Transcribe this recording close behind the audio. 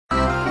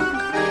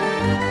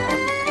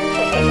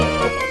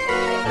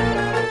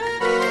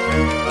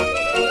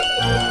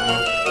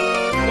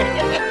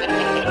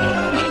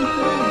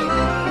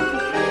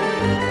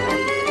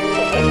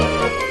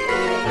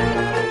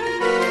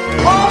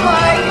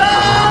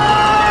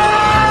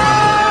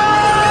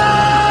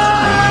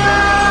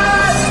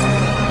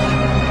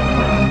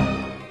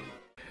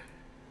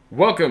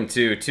Welcome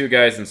to Two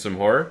Guys and Some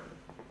Horror.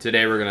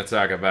 Today we're going to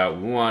talk about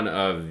one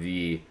of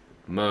the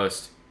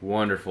most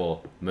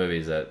wonderful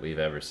movies that we've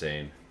ever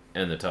seen,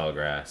 In the Tall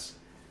Grass.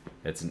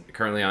 It's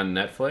currently on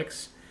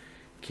Netflix.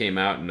 Came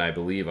out in, I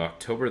believe,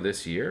 October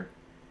this year.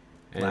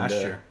 And, Last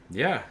year.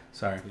 Yeah.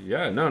 Sorry.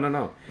 Yeah, no.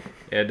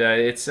 And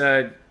it's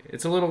a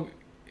little...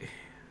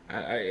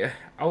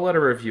 I'll let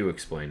a review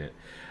explain it.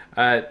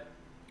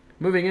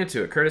 Moving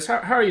into it, Curtis,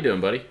 how are you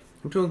doing, buddy?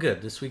 I'm doing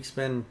good. This week's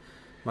been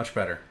much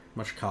better,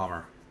 much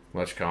calmer.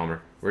 Much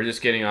calmer. We're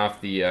just getting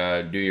off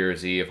the New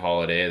Year's Eve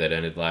holiday that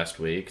ended last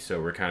week, so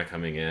we're kind of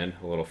coming in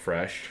a little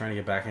fresh. Trying to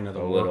get back into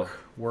the little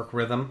work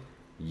rhythm.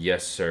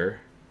 Yes, sir.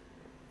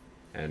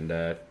 And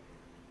Yeah.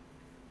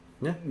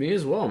 me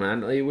as well,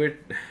 man. Like, we're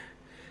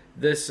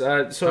this.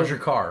 So how's your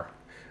car?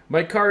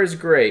 My car is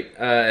great.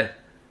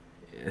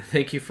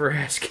 Thank you for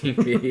asking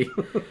me.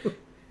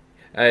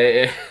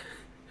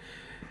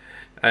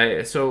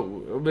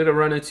 So I'm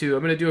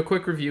gonna do a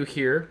quick review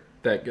here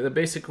that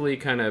basically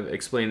kind of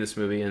explain this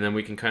movie, and then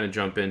we can kind of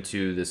jump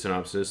into the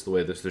synopsis. The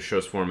way the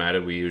show's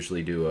formatted, we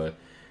usually do a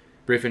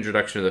brief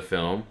introduction of the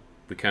film.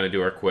 We kind of do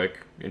our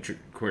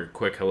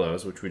quick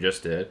hellos, which we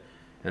just did,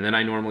 and then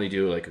I normally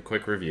do like a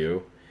quick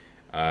review.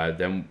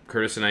 Then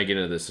Curtis and I get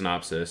into the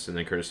synopsis, and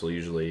then Curtis will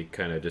usually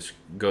kind of just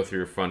go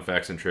through fun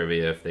facts and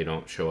trivia if they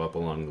don't show up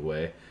along the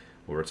way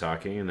while we're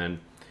talking, and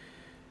then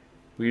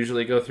we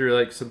usually go through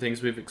like some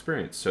things we've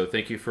experienced. So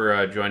thank you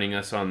for joining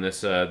us on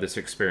this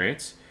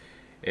experience.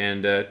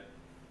 And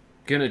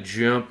gonna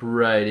jump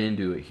right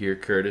into it here,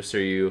 Curtis. Are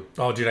you...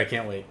 Oh, dude, I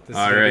can't wait. This is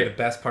All going right. to be the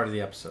best part of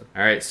the episode.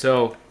 All right,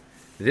 so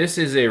this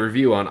is a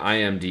review on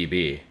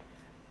IMDb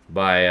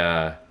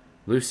by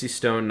Lucy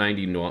Stone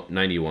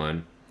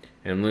 91.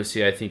 And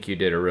Lucy, I think you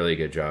did a really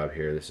good job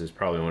here. This is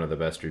probably one of the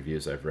best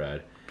reviews I've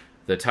read.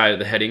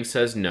 The heading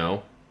says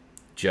no,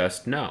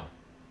 just no.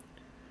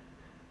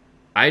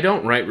 I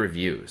don't write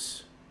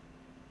reviews.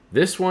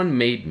 This one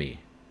made me.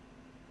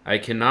 I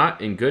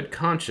cannot, in good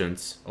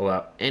conscience,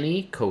 allow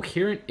any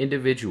coherent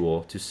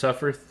individual to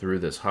suffer through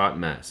this hot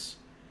mess.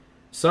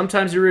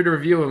 Sometimes you read a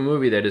review of a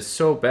movie that is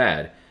so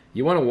bad,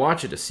 you want to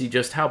watch it to see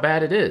just how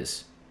bad it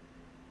is.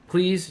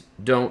 Please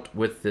don't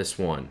with this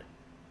one.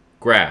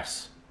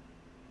 Grass.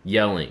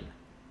 Yelling.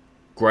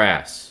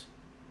 Grass.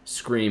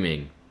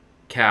 Screaming.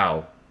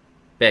 Cow.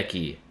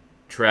 Becky.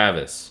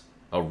 Travis.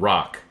 A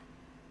rock.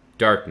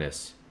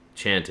 Darkness.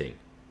 Chanting.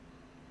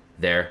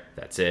 There,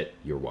 that's it.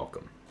 You're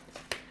welcome.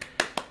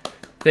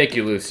 Thank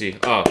you, Lucy.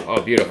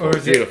 Oh, beautiful,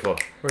 beautiful.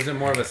 Or is it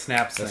more of a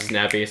snap thing?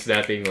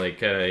 Snapping,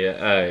 like,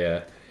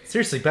 yeah.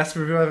 Seriously, best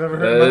review I've ever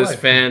heard in my That was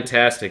life.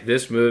 fantastic.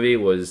 This movie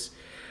was...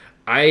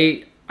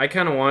 I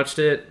kind of watched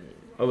it.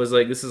 I was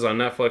like, this is on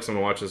Netflix. I'm going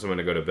to watch this. I'm going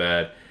to go to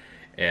bed.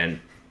 And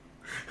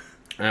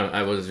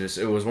I was just...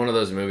 It was one of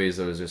those movies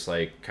that was just,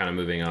 like, kind of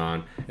moving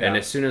on. Yeah. And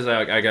as soon as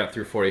I got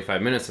through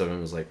 45 minutes of it, I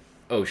was like,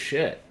 oh,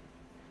 shit.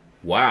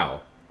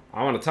 Wow.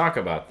 I want to talk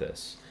about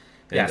this.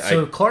 And yeah,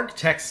 so Clark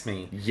texts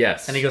me.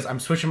 Yes. And he goes, I'm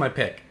switching my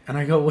pick. And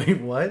I go,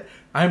 wait, what?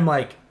 I'm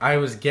like, I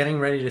was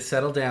getting ready to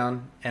settle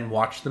down and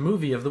watch the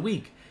movie of the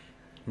week,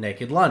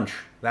 Naked Lunch.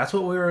 That's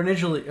what we were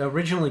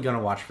originally going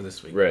to watch for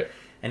this week. Right.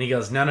 And he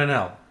goes,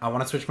 no. I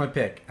want to switch my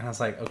pick. And I was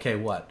like, okay,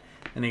 what?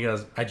 And he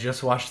goes, I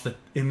just watched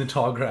In the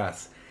Tall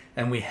Grass,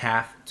 and we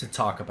have to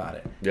talk about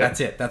it. Yep. That's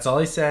it. That's all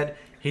he said.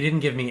 He didn't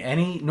give me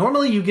any...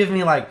 Normally you give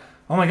me like,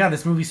 oh my God,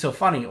 this movie's so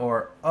funny,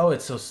 or, oh,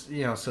 it's so,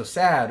 so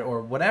sad,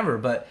 or whatever,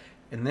 but...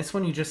 In this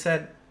one, you just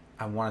said,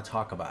 I want to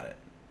talk about it.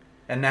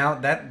 And now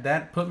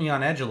that put me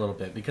on edge a little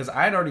bit because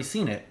I had already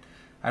seen it.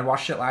 I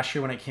watched it last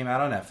year when it came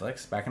out on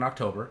Netflix back in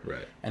October.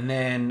 Right. And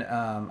then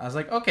I was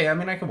like, okay, I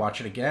mean, I could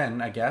watch it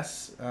again, I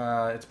guess.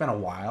 It's been a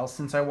while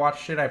since I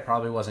watched it. I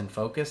probably wasn't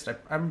focused.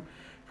 I'm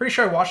pretty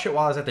sure I watched it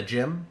while I was at the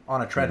gym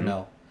on a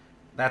treadmill.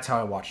 Mm-hmm. That's how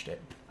I watched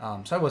it.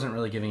 So I wasn't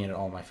really giving it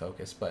all my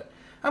focus. But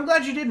I'm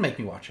glad you did make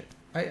me watch it.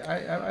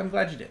 I'm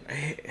glad you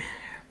did.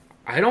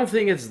 I don't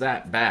think it's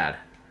that bad.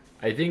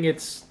 I think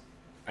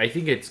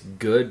it's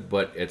good,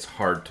 but it's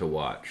hard to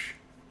watch.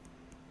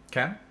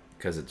 Okay.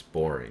 Because it's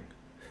boring.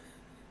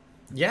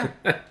 Yeah.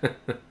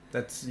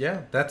 That's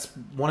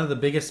one of the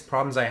biggest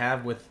problems I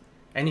have with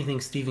anything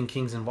Stephen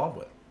King's involved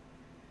with.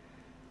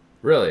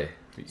 Really?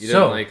 You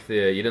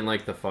didn't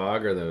like The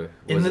Fog or the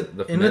In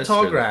the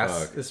Tall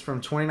Grass is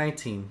from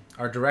 2019.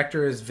 Our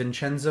director is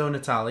Vincenzo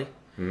Natali.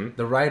 Mm-hmm.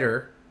 The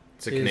writer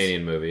It's a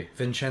Canadian movie.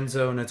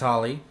 Vincenzo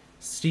Natali,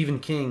 Stephen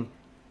King,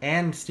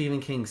 and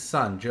Stephen King's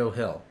son, Joe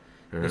Hill.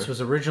 Uh-huh. This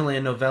was originally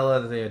a novella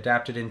that they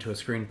adapted into a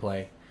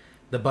screenplay.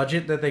 The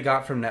budget that they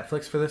got from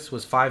Netflix for this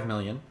was $5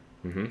 million,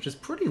 mm-hmm. which is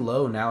pretty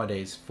low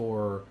nowadays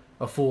for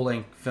a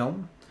full-length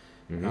film.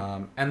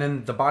 Mm-hmm. And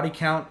then the body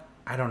count,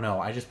 I don't know.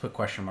 I just put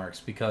question marks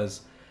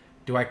because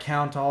do I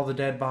count all the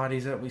dead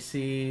bodies that we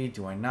see?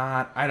 Do I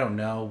not? I don't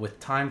know. With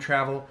time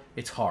travel,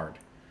 it's hard.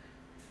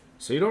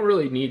 So you don't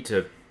really need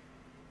to...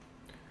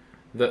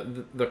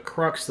 The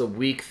crux, the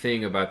weak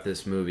thing about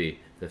this movie...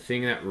 The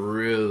thing that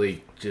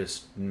really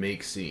just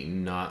makes me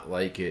not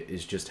like it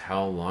is just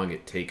how long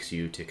it takes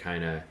you to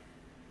kind of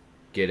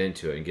get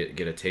into it and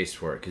get a taste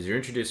for it, because you're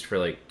introduced for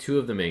like two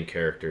of the main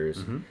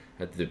characters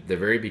at the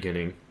very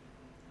beginning,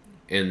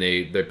 and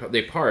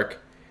they park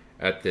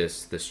at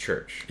this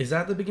church. Is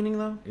that the beginning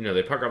though? You know,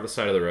 they park off the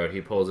side of the road.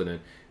 He pulls it in.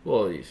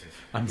 Well,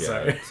 I'm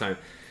sorry. Sorry.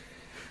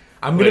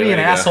 I'm gonna be an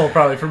asshole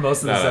probably for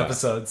most of this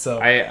episode. So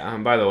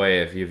by the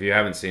way, if you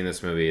haven't seen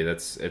this movie,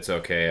 it's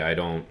okay. I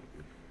don't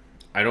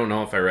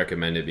know if I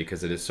recommend it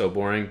because it is so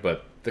boring,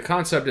 but the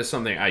concept is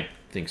something I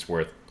think's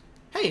worth.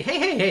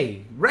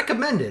 Hey!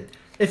 Recommended.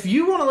 If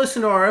you want to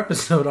listen to our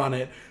episode on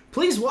it,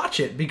 please watch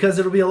it, because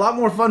it'll be a lot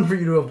more fun for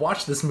you to have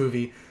watched this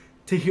movie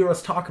to hear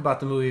us talk about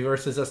the movie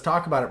versus us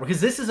talk about it.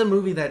 Because this is a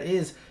movie that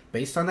is,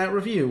 based on that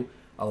review,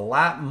 a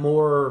lot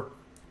more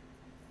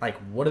like,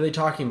 what are they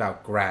talking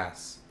about?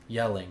 Grass,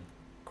 yelling,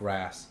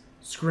 grass,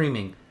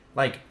 screaming.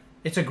 Like,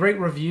 it's a great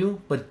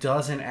review, but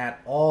doesn't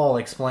at all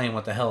explain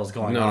what the hell is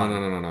going on.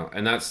 No.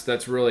 And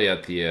that's really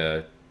at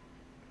the...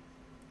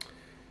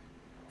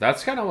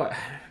 that's kind of what...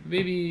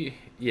 Maybe...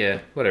 Yeah,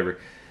 whatever.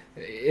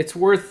 It's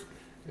worth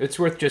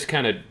just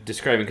kind of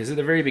describing, because at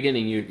the very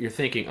beginning you're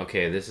thinking,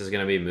 okay, this is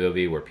going to be a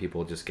movie where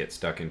people just get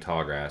stuck in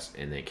tall grass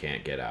and they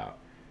can't get out.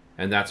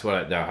 And that's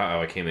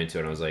how I came into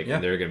it. I was like,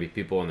 there are going to be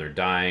people and they're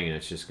dying, and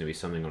it's just going to be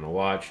something I'm going to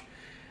watch.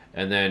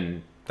 And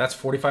then... That's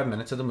 45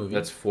 minutes of the movie.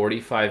 That's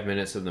 45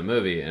 minutes of the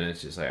movie, and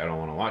it's just like, I don't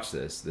want to watch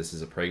this. This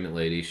is a pregnant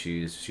lady.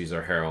 She's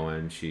our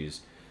heroine.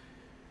 She's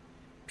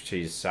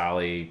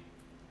Sally,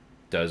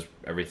 does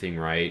everything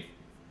right,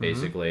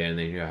 basically, and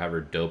then you have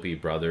her dopey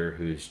brother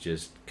who's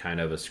just kind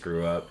of a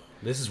screw up.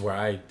 This is where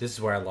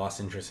I lost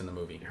interest in the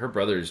movie. Her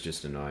brother is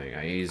just annoying.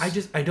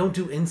 I don't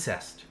do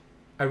incest.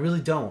 I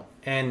really don't.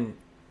 And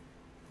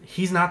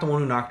he's not the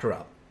one who knocked her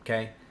up,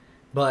 okay?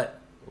 But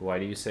why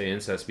do you say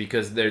incest?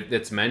 Because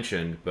it's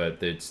mentioned,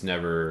 but it's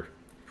never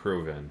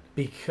proven.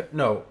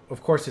 No,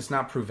 of course it's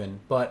not proven.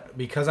 But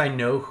because I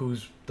know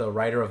who's the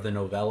writer of the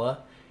novella,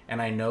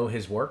 and I know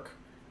his work,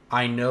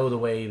 I know the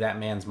way that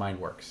man's mind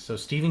works. So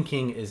Stephen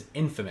King is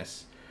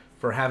infamous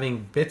for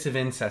having bits of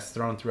incest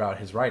thrown throughout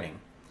his writing,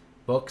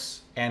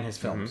 books, and his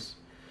films.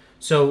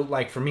 So,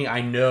 like, for me,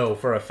 I know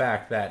for a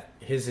fact that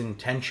his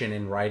intention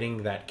in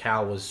writing that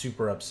Cal was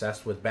super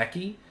obsessed with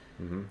Becky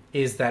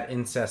is that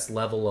incest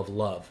level of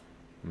love.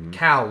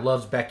 Cal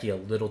loves Becky a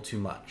little too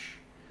much.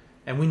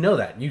 And we know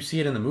that. You see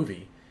it in the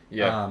movie.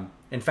 Yeah.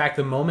 In fact,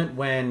 the moment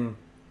when...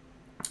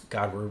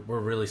 God, we're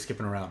really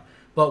skipping around.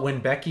 But when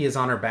Becky is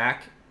on her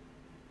back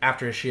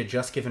after she had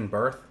just given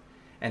birth,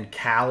 and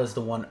Cal is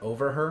the one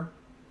over her,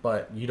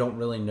 but you don't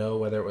really know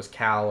whether it was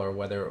Cal or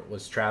whether it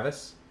was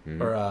Travis.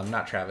 Or,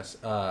 not Travis,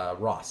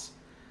 Ross.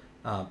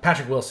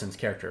 Patrick Wilson's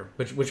character.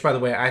 Which, by the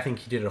way, I think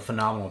he did a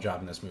phenomenal job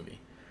in this movie.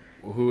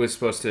 Who was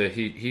supposed to...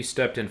 He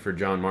stepped in for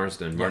John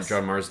Marsden. Yes.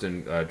 John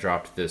Marsden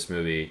dropped this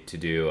movie to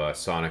do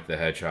Sonic the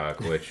Hedgehog,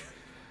 which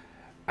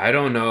I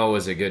don't know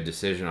was a good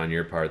decision on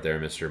your part there,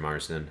 Mr.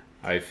 Marsden.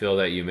 I feel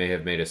that you may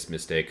have made a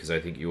mistake, because I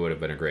think you would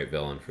have been a great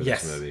villain for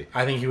this movie.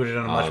 I think he would have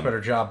done a much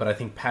better job, but I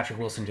think Patrick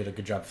Wilson did a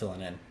good job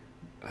filling in.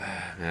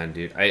 Man,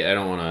 dude, I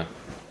don't want to...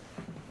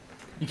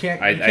 You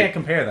can't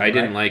compare them, I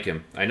didn't like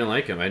him. I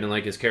didn't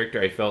like his character.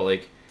 I felt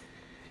like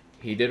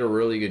he did a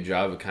really good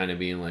job of kind of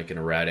being like an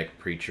erratic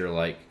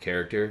preacher-like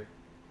character.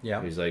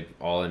 Yeah. He's like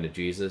all into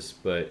Jesus,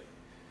 but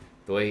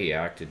the way he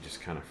acted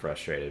just kind of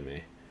frustrated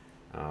me.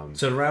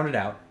 So to round it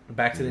out,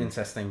 back to the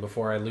incest thing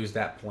before I lose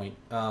that point.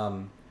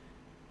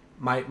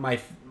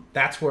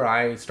 That's where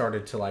I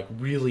started to like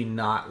really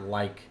not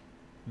like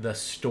the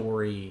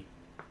story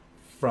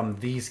from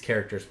these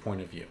characters'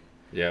 point of view.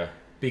 Yeah.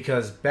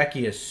 Because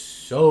Becky is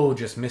so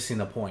just missing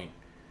the point.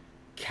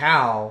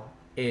 Cal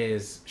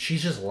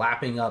she's just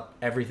lapping up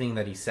everything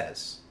that he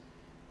says.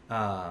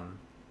 And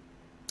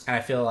I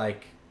feel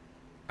like,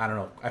 I don't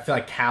know, I feel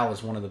like Cal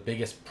is one of the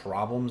biggest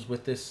problems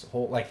with this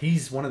whole, like,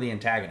 he's one of the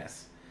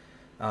antagonists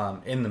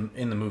in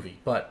the movie.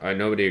 But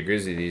nobody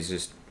agrees with you. He's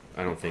just,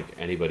 I don't think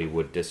anybody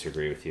would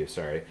disagree with you.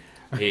 Sorry.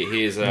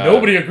 He's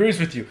nobody agrees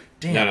with you.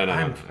 Damn, no.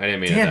 I didn't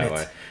mean it that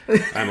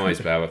way. I'm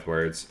always bad with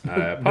words.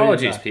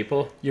 Apologies,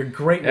 people. You're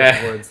great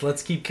with words.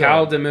 Let's keep going.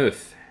 Cal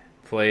DeMuth,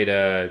 played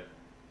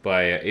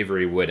by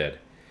Avery Whitted.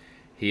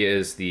 He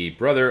is the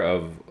brother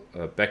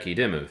of Becky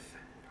DeMuth,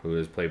 who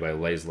is played by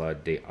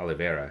Leisla de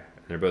Oliveira.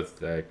 And they're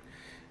both in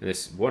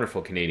this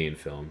wonderful Canadian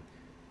film.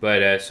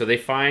 But so they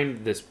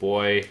find this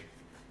boy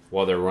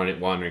while they're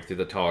wandering through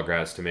the tall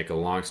grass. To make a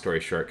long story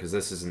short, because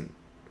this isn't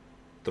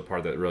the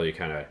part that really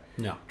kind of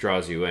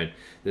draws you in.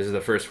 This is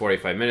the first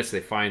 45 minutes. They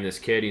find this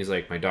kid. He's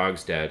like, my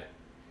dog's dead.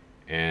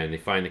 And they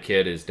find the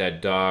kid, his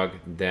dead dog.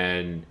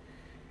 Then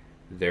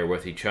they're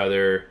with each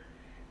other.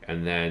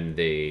 And then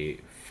they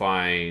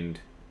find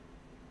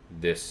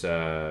this...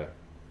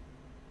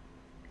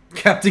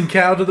 Captain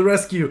Cow to the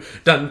rescue.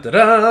 Dun, da,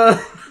 da.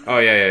 Oh,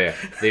 yeah.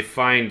 They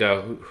find...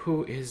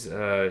 who is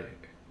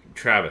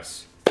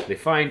Travis. They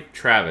find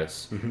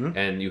Travis.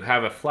 And you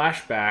have a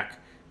flashback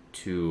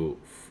to...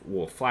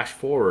 We'll flash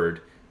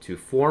forward to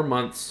 4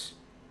 months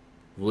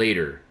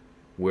later,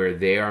 where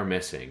they are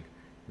missing.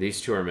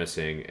 These two are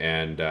missing,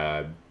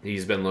 and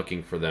he's been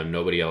looking for them.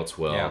 Nobody else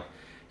will. Yeah.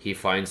 He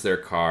finds their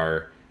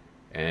car,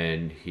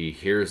 and he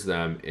hears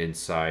them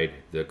inside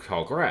the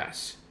tall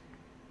grass.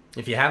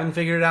 If you haven't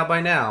figured it out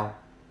by now,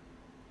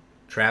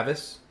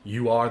 Travis,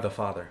 you are the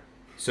father.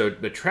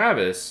 But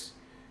Travis,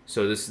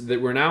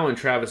 we're now in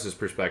Travis's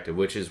perspective,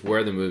 which is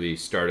where the movie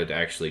started to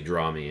actually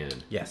draw me in.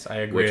 Yes, I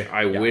agree. Which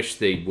I wish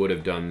they would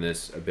have done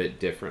this a bit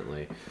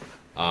differently.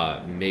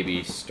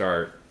 Maybe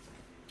start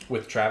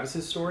with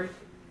Travis's story,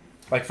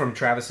 like from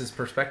Travis's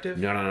perspective.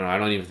 No. I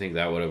don't even think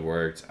that would have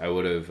worked. I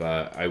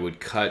would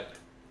cut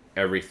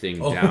everything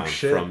down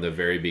from the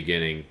very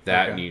beginning.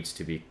 That needs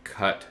to be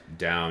cut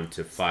down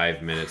to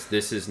 5 minutes.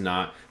 This is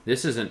not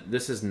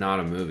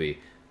a movie.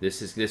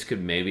 This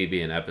could maybe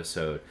be an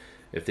episode.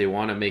 If they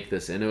want to make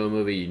this into a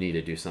movie, you need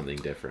to do something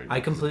different. I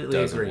completely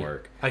agree.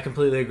 I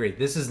completely agree.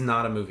 This is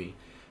not a movie.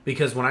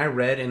 Because when I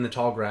read In the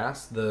Tall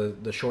Grass,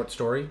 the short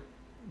story,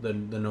 the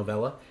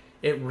novella,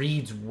 it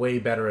reads way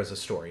better as a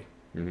story.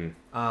 Mm-hmm.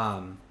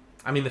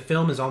 I mean, the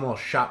film is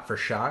almost shot for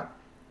shot,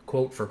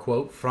 quote for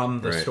quote,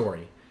 from the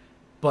story.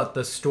 But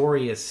the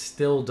story is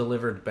still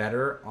delivered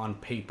better on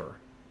paper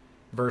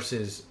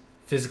versus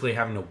physically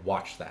having to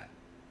watch that.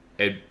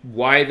 And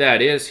why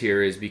that is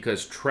here is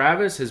because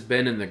Travis has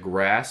been in the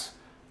grass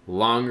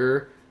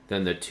longer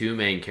than the two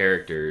main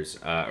characters,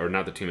 or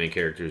not the two main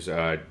characters,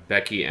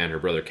 Becky and her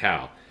brother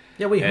Cal.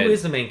 Yeah, wait, who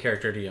is the main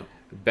character to you?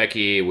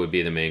 Becky would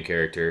be the main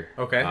character.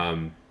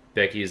 Okay.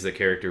 Becky is the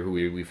character who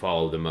we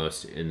follow the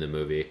most in the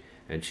movie.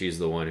 And she's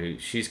the one who,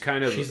 she's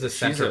the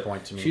center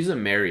point to me. She's a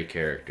Mary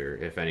character,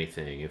 if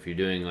anything. If you're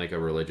doing like a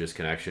religious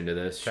connection to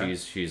this,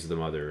 she's the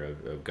mother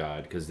of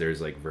God, because there's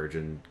like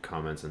virgin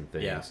comments and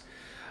things. Yeah.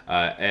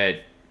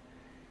 I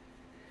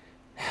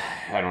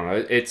don't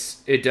know.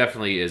 It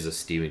definitely is a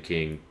Stephen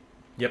King.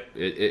 Yep.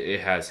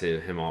 It has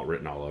him all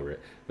written all over it.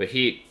 But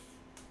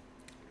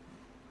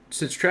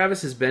since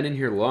Travis has been in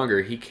here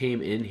longer, he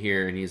came in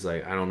here and he's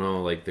like, I don't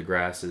know, like the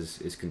grass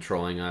is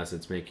controlling us,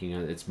 it's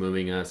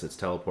moving us, it's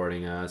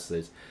teleporting us,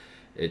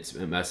 it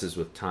messes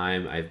with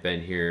time. I've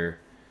been here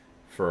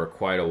for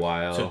quite a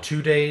while. So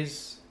 2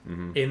 days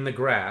in the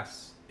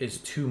grass is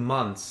 2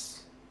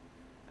 months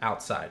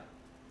outside.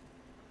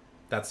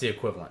 That's the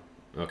equivalent.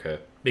 Okay.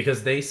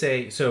 Because they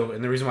say,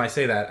 and the reason why I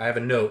say that, I have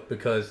a note,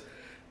 because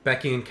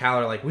Becky and Cal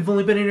are like, we've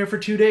only been in here for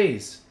 2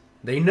 days.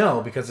 They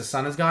know because the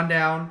sun has gone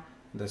down,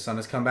 the sun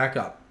has come back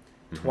up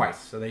twice.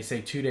 So they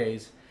say 2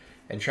 days.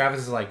 And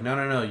Travis is like,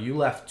 no, you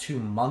left 2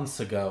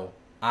 months ago.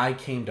 I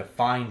came to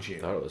find you.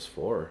 I thought it was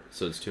 4.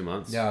 So it's 2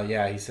 months?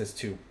 Yeah, he says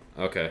 2.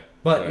 Okay.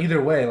 But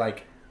either way,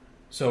 like,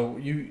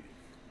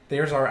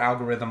 there's our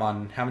algorithm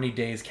on how many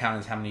days count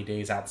as how many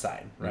days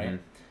outside, right?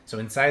 Mm-hmm. So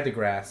inside the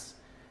grass,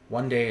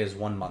 1 day is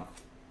 1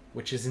 month,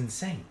 which is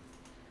insane.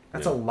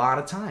 That's a lot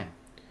of time.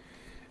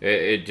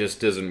 It just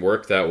doesn't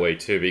work that way,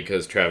 too,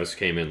 because Travis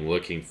came in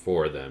looking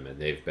for them, and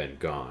they've been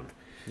gone.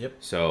 Yep.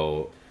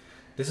 So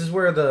this is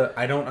where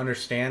I don't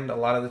understand a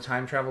lot of the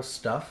time travel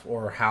stuff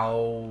or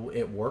how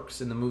it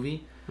works in the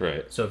movie.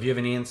 Right. So if you have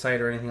any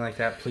insight or anything like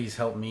that, please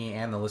help me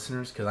and the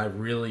listeners, because I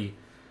really,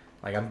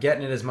 I'm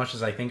getting it as much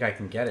as I think I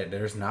can get it.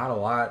 There's not a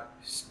lot.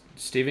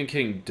 Stephen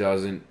King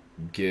doesn't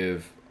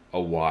give a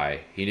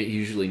why. He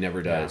usually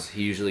never does. Yeah.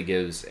 He usually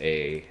gives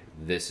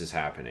this is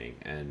happening,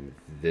 and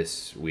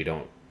this we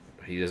don't.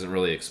 He doesn't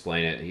really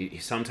explain it. He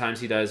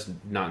sometimes he does,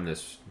 not in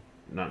this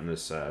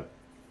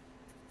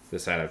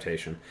this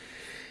adaptation.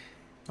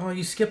 Oh,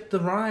 you skipped the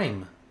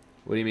rhyme.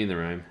 What do you mean the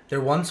rhyme?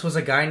 There once was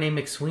a guy named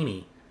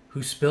McSweeney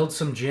who spilled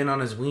some gin on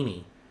his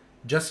weenie.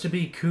 Just to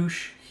be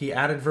koosh, he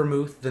added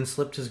vermouth, then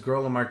slipped his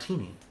girl a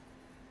martini.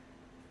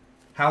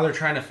 How they're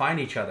trying to find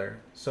each other.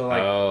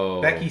 So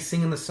Becky's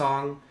singing the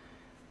song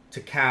to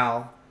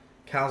Cal.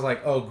 Cal's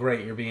like, oh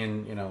great, you're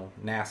being,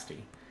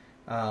 nasty.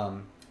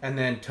 And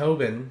then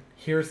Tobin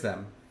hears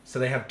them. So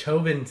they have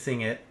Tobin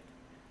sing it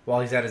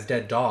while he's at his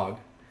dead dog,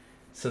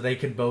 so they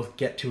could both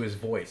get to his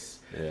voice.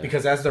 Yeah.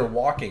 Because as they're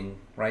walking,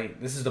 right,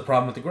 this is the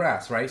problem with the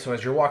grass, right? So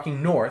as you're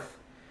walking north,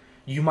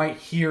 you might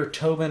hear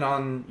Tobin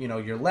on,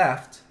 your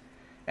left,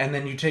 and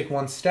then you take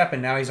one step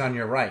and now he's on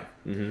your right.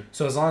 Mm-hmm.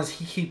 So as long as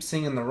he keeps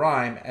singing the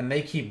rhyme and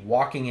they keep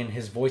walking in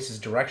his voice's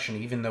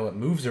direction, even though it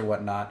moves or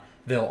whatnot,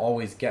 they'll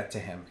always get to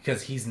him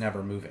because he's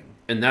never moving.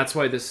 And that's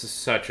why this is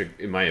such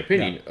in my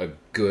opinion, a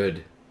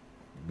good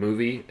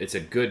movie. It's a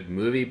good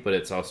movie, but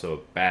it's also a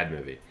bad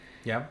movie.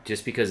 Yeah.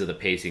 Just because of the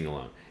pacing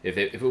alone. If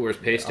it was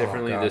paced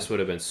differently, this would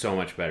have been so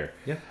much better.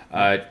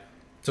 Yeah.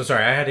 So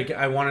sorry,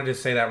 I wanted to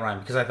say that rhyme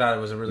because I thought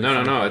it was a really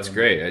no. It's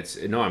great.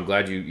 I'm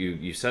glad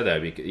you said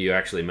that, because you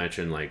actually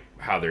mentioned like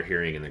how they're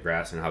hearing in the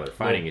grass and how they're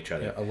finding each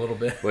other. Yeah, a little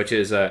bit. Which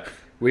is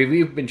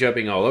we've been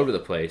jumping all over the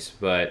place,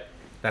 but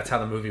that's how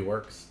the movie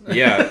works.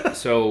 Yeah.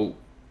 So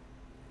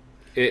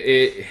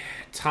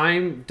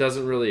time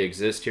doesn't really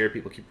exist here.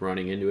 People keep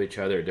running into each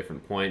other at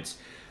different points.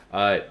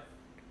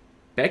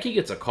 Becky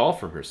gets a call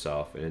from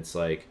herself, and it's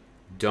like,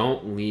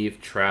 don't leave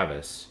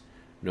Travis.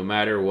 No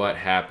matter what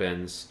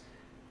happens,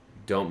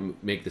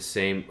 don't make the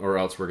same, or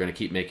else we're going to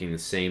keep making the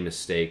same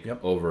mistake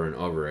over and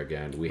over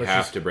again. We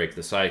have to break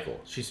the cycle.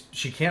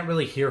 She can't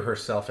really hear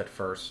herself at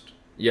first.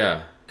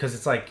 Yeah. Because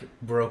it's like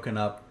broken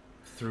up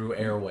through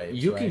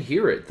airwaves. You right? can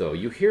hear it though.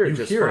 You hear it You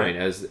just hear fine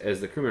it.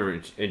 as the crew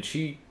member,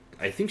 and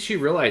I think she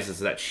realizes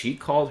that she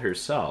called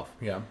herself.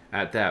 Yeah.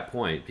 At that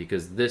point,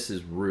 because this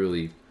is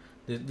really.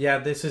 Yeah,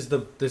 this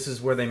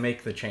is where they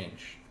make the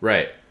change.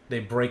 Right. They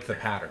break the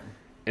pattern.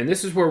 And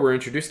this is where we're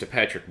introduced to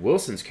Patrick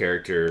Wilson's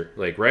character.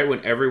 Like, right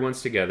when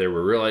everyone's together,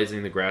 we're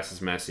realizing the grass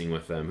is messing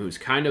with them, who's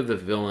kind of the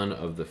villain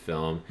of the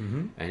film.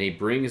 Mm-hmm. And he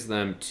brings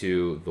them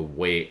to the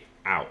way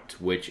out,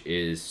 which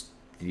is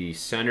the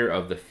center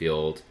of the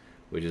field,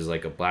 which is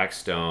like a black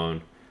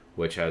stone,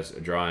 which has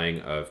a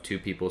drawing of two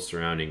people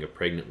surrounding a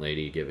pregnant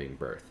lady giving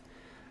birth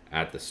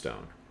at the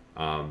stone.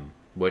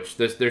 Which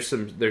there's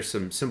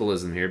some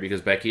symbolism here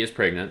because Becky is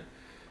pregnant.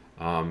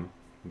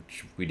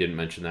 Which we didn't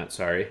mention that,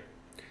 sorry.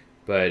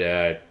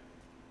 But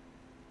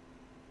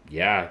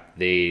yeah,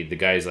 the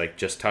guy's like,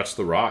 just touch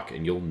the rock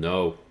and you'll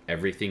know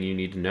everything you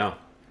need to know.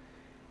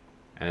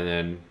 And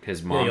then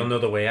his mom, you'll know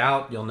the way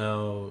out.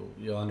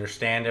 You'll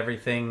understand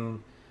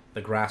everything.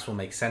 The grass will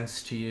make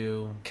sense to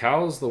you.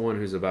 Cal's the one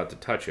who's about to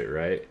touch it,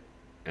 right?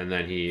 And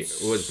then it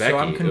was Becky. So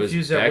I'm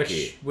confused at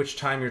Becky. which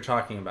time you're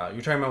talking about.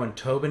 You're talking about when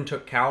Tobin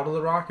took Cal to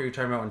the rock, or you're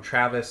talking about when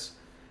Travis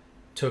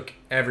took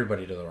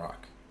everybody to the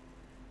rock?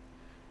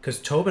 Because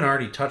Tobin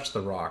already touched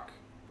the rock,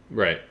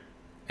 Right.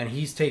 and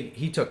he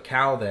took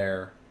Cal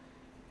there.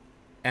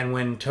 And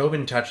when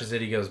Tobin touches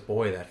it, he goes,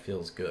 "Boy, that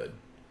feels good."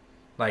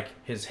 Like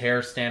his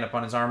hair stand up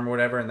on his arm or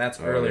whatever, and that's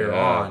earlier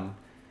on.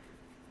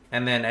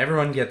 And then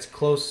everyone gets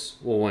close.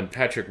 Well, when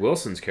Patrick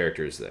Wilson's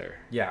character is there,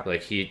 Yeah.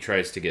 like he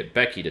tries to get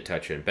Becky to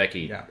touch it, and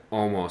Becky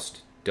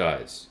almost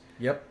does.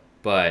 Yep.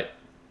 But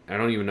I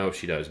don't even know if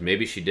she does.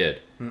 Maybe she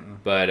did. Mm-mm.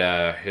 But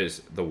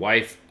the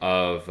wife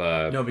of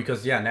no,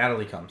 because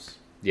Natalie comes.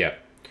 Yeah,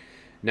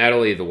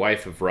 Natalie, the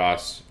wife of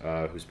Ross,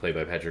 who's played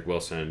by Patrick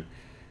Wilson,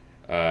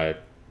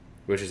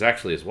 which is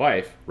actually his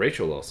wife,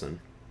 Rachel Wilson,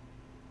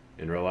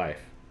 in real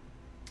life.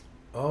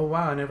 Oh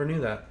wow, I never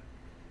knew that.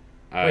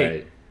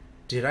 Wait,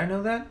 did I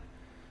know that?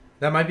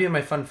 That might be in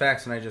my fun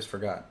facts, and I just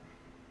forgot.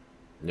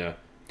 Yeah.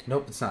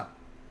 Nope, it's not.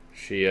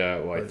 She,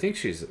 I think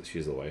she's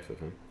the wife of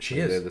him. She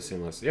is. They're the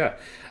same list. Yeah.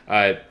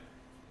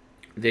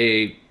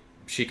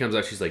 She comes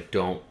out. She's like,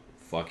 "Don't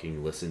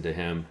fucking listen to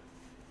him,"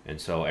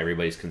 and so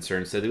everybody's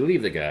concerned. So they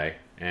leave the guy,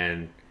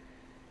 and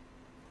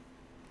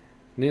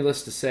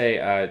needless to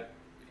say,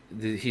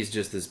 he's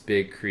just this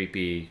big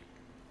creepy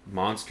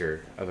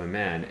monster of a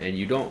man, and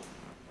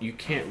you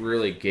can't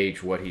really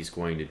gauge what he's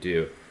going to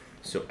do.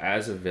 So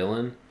as a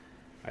villain,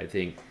 I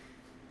think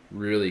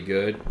really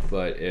good.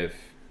 But if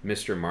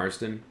Mr.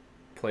 Marsden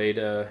played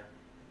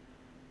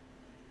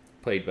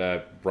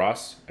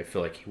Ross, I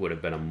feel like he would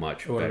have been a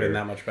much better. Would have been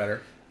that much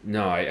better.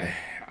 No,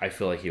 I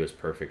feel like he was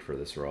perfect for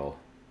this role.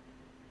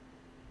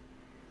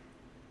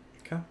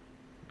 Okay.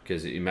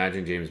 Because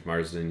imagine James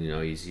Marsden,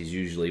 he's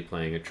usually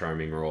playing a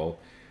charming role.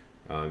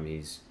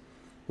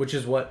 Which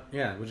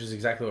is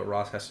exactly what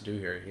Ross has to do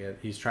here.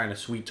 He's trying to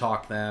sweet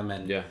talk them,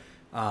 and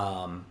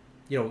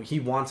he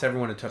wants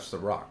everyone to touch the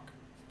rock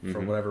for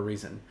whatever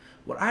reason.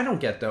 What I don't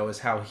get though is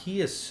how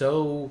he is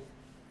so.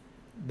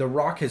 The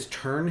rock has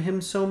turned him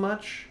so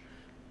much,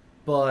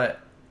 but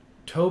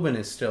Tobin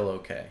is still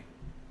okay,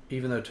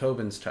 even though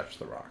Tobin's touched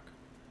the rock.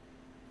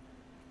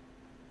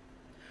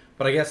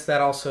 But I guess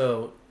that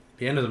also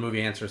the end of the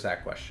movie answers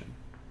that question.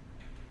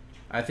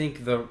 I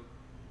think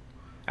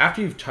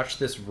after you've touched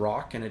this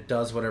rock and it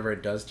does whatever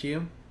it does to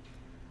you,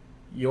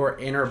 your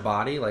inner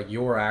body, like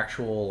your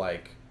actual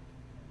like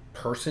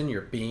person,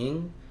 your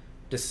being,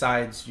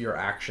 decides your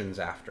actions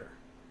after.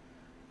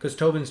 Because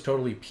Tobin's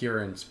totally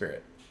pure in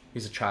spirit.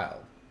 He's a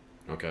child.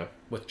 Okay.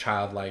 With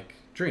childlike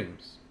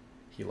dreams.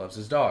 He loves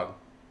his dog.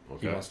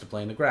 Okay. He wants to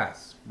play in the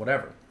grass.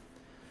 Whatever.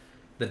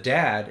 The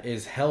dad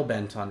is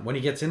hell-bent on... When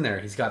he gets in there,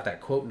 he's got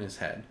that quote in his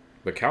head.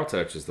 But Cal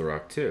touches the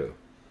rock, too.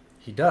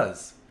 He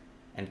does.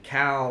 And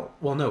Cal...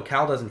 Well, no,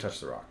 Cal doesn't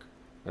touch the rock.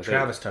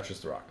 Travis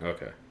touches the rock.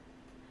 Okay.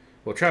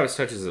 Well, Travis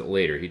touches it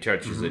later. He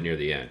touches it near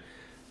the end.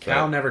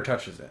 Cal never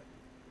touches it.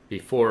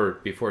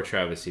 Before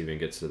Travis even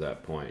gets to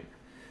that point.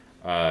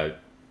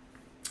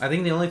 I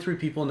think the only three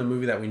people in the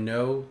movie that we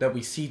know, that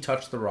we see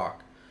touch the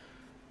rock,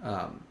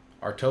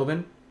 are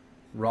Tobin,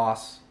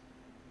 Ross,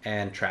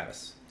 and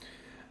Travis.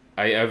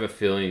 I have a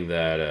feeling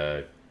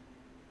that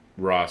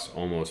Ross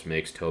almost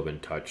makes Tobin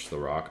touch the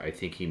rock. I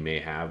think he may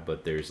have,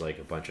 but there's like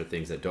a bunch of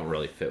things that don't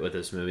really fit with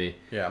this movie.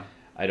 Yeah.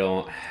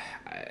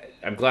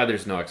 I'm glad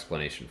there's no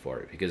explanation for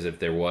it, because if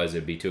there was,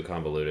 it'd be too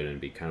convoluted and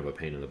it'd be kind of a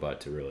pain in the butt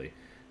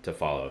to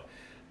follow.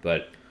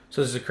 But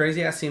so there's a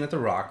crazy ass scene at the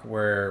rock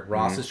where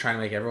Ross is trying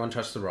to make everyone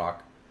touch the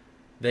rock.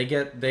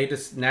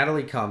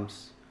 Natalie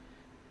comes.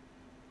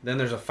 Then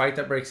there's a fight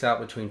that breaks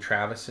out between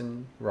Travis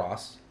and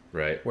Ross.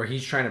 Right. Where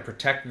he's trying to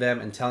protect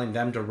them and telling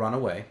them to run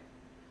away.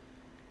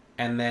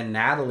 And then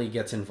Natalie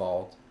gets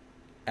involved.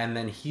 And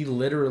then he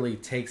literally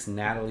takes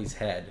Natalie's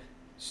head.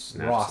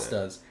 Ross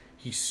does.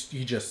 He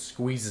just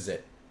squeezes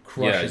it.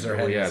 Crushes her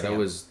head. Yeah, that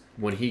was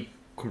when he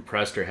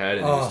compressed her head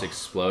and it just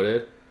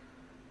exploded.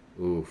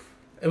 Oof.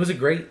 It was a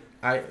great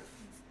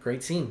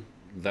scene.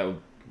 That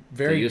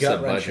very use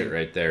of budget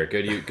right there.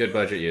 Good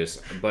budget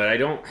use. But I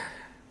don't.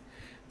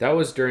 That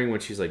was during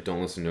when she's like,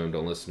 "Don't listen to him,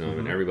 don't listen to him," Mm-hmm.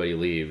 and everybody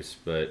leaves.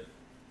 But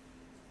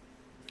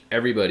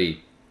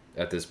everybody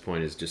at this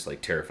point is just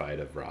like terrified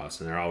of Ross,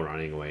 and they're all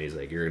running away. He's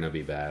like, "You're gonna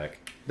be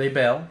back." They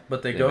bail,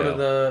 but they They go bail.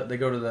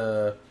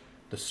 to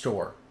the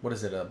store. What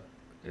is it?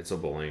 It's a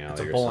bowling alley.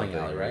 It's a or bowling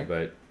something, alley, right?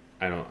 But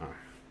I don't.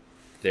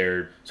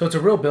 They're So it's a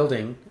real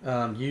building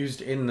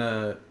used in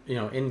the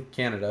in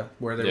Canada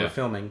where they Yeah. were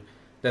filming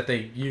that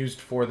they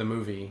used for the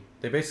movie.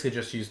 They basically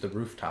just used the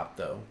rooftop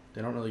though.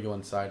 They don't really go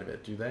inside of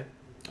it, do they?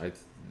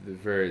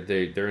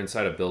 they're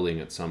inside a building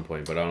at some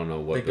point, but I don't know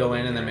what. They go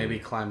building in and they're then maybe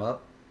climb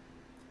up.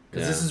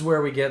 Because Yeah. this is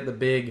where we get the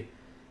big.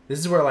 This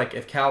is where like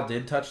if Cal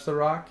did touch the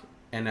rock,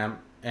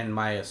 and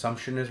my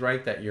assumption is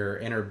right that your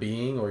inner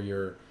being or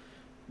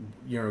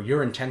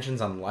your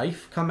intentions on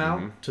life come out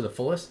Mhm. to the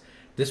fullest.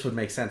 This would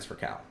make sense for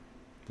Cal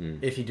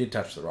if he did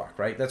touch the rock,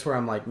 right? That's where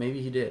I'm like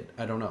maybe he did.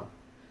 I don't know,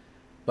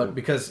 but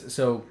because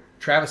so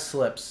Travis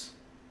slips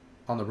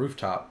on the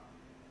rooftop.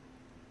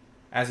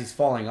 As he's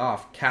falling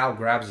off, Cal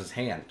grabs his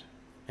hand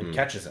and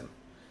catches him.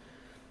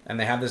 And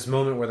they have this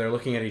moment where they're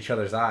looking at each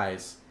other's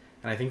eyes.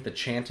 And I think the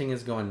chanting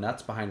is going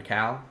nuts behind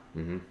Cal.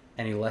 Mm-hmm.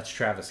 And he lets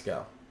Travis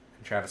go.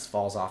 And Travis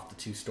falls off the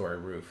 2-story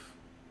roof,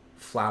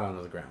 flat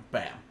onto the ground.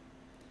 Bam.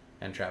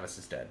 And Travis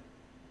is dead.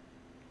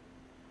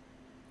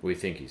 We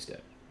think he's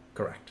dead.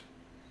 Correct.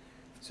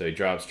 So he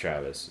drops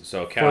Travis.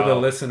 So Cal, For the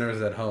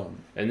listeners at home.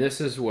 and this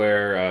is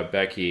where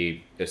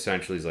Becky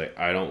essentially is like,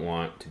 "I don't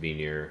want to be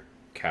near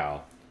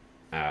Cal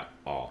at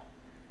all."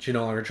 She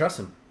no longer trusts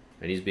him.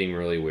 And he's being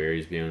really weird.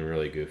 He's being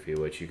really goofy,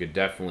 which you could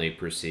definitely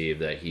perceive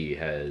that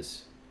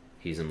he's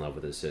in love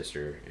with his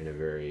sister in a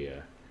very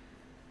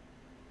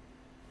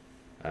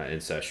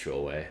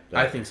incestual way. But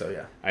I think so,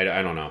 yeah. I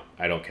don't know.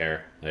 I don't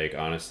care. Like,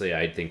 honestly,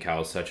 I think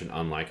Cal's such an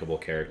unlikable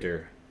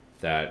character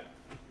that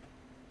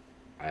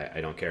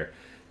I don't care.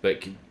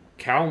 But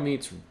Cal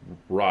meets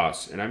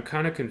Ross, and I'm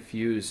kind of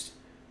confused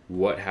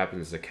what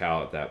happens to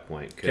Cal at that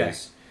point.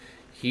 Because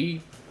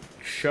he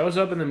shows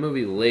up in the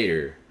movie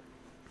later,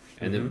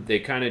 and then they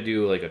kind of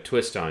do like a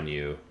twist on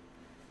you.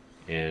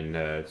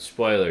 And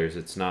spoilers,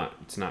 it's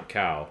not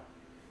Cal,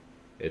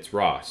 it's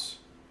Ross.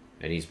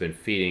 And he's been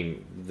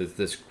feeding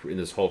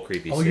this whole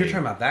creepy scene. Oh, you're talking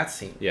about that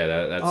scene. Yeah,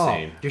 that Oh,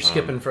 scene. you're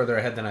skipping further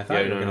ahead than I thought Yeah,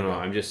 you were no. going to go.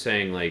 I'm just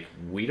saying, like,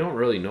 we don't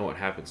really know what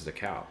happens to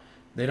Cal.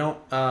 They don't.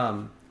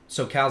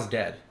 So Cal's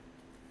dead.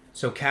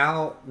 So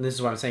Cal, and this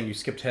is what I'm saying. You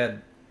skipped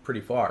ahead pretty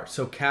far.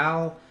 So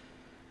Cal,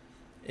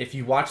 if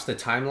you watch the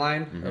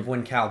timeline of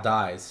when Cal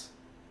dies,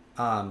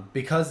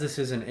 because this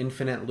is an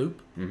infinite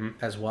loop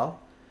as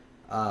well,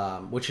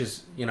 which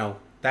is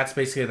that's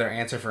basically their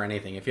answer for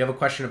anything. If you have a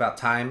question about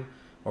time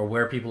or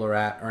where people are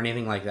at or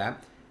anything like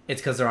that, it's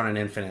because they're on an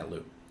infinite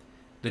loop.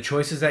 The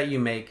choices that you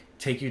make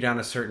take you down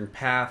a certain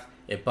path.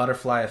 It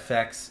butterfly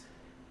effects,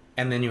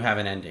 and then you have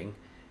an ending.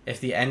 If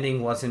the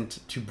ending wasn't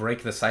to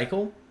break the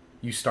cycle,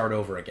 you start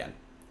over again.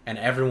 And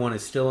everyone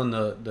is still in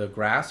the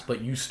grass,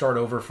 but you start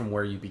over from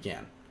where you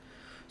began.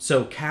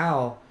 So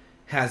Cal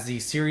has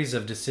these series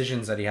of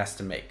decisions that he has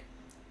to make.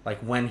 Like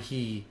when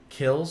he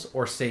kills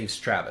or saves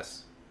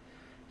Travis.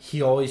 He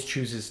always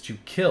chooses to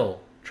kill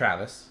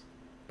Travis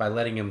by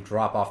letting him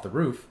drop off the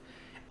roof.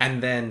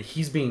 And then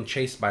he's being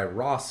chased by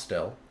Ross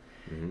still.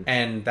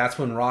 And that's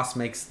when Ross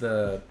makes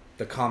the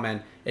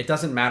comment, "It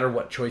doesn't matter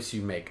what choice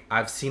you make.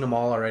 I've seen them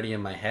all already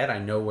in my head. I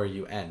know where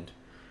you end.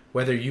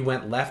 Whether you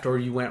went left or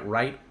you went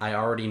right, I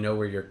already know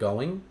where you're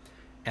going.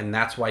 And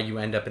that's why you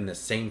end up in the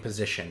same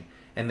position."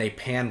 And they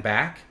pan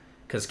back,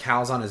 because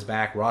Cal's on his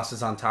back, Ross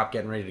is on top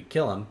getting ready to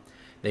kill him.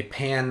 They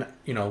pan,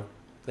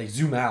 they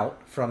zoom out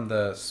from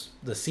the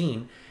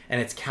scene, and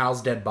it's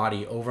Cal's dead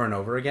body over and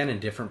over again in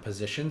different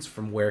positions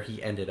from where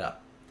he ended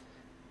up.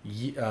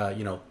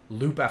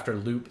 Loop after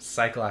loop,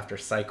 cycle after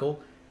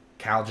cycle.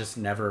 Cal just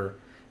never,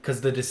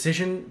 because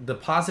the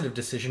positive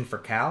decision for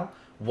Cal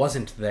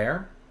wasn't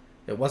there.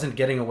 It wasn't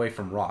getting away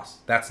from Ross.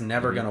 That's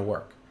never going to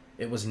work.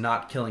 It was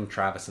not killing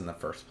Travis in the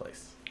first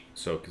place.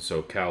 So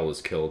Cal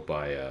is killed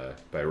by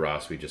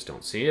Ross. We just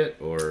don't see it,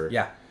 or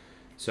Yeah.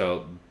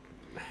 So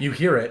You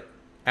hear it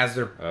as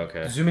they're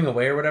Okay. zooming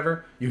away or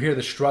whatever. You hear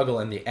the struggle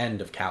and the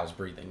end of Cal's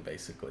breathing,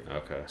 basically.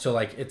 Okay. So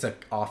like it's a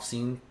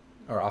off-scene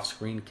or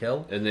off-screen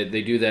kill. And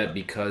they do that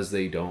because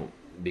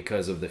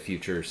of the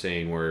future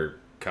saying where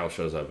Cal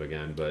shows up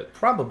again, but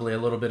Probably a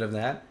little bit of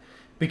that,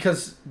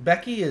 because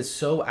Becky is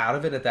so out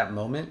of it at that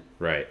moment.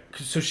 right.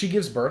 So she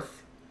gives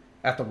birth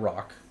at the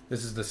Rock.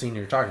 This is the scene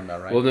you're talking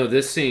about, right? Well, no,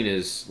 this scene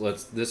is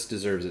this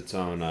deserves its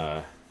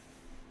own.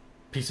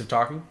 Piece of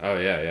talking. Oh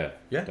yeah,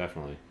 Yeah.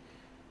 definitely.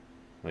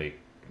 Like,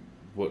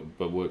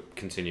 what?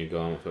 Continue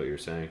going with what you're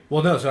saying.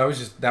 Well, no. So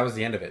that was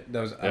the end of it.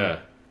 That was Yeah.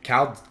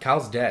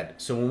 Cal's dead.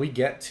 So when we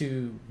get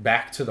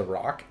back to the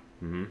Rock,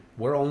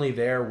 we're only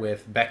there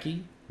with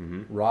Becky,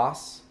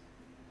 Ross,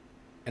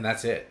 and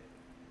that's it.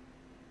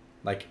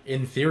 Like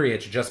in theory,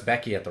 it's just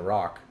Becky at the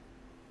Rock,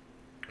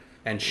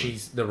 and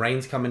the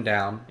rain's coming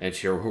down. And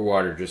her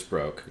water just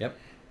broke. Yep.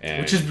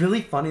 And Which is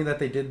really funny that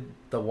they did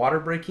the water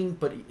breaking,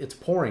 but it's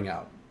pouring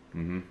out. I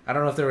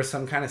don't know if there was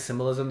some kind of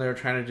symbolism they were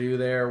trying to do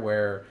there,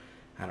 where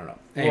I don't know.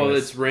 well,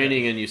 Anyways, it's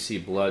raining and you see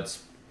blood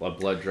a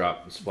blood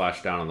drop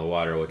splashed down on the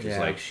water, which is Yeah.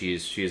 like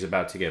she's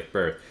about to give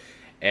birth,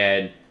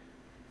 and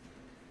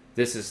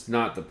this is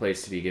not the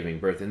place to be giving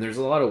birth. And there's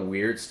a lot of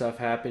weird stuff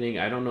happening.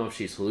 I don't know if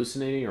she's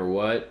hallucinating or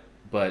what,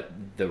 but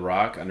the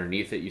rock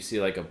underneath it, you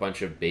see like a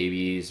bunch of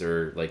babies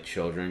or like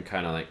children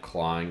kind of like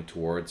clawing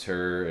towards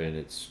her, and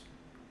it's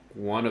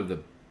one of the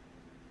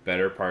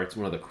better parts,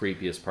 one of the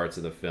creepiest parts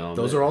of the film.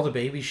 Those are all the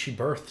babies she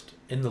birthed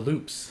in the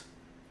loops,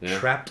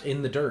 trapped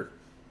in the dirt.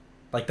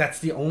 Like, that's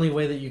the only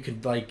way that you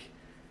could, like,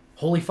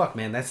 holy fuck,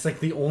 man, that's like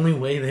the only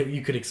way that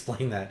you could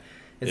explain that.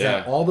 Is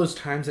that all those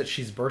times that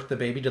she's birthed the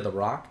baby to the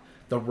rock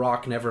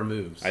never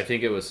moves. I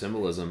think it was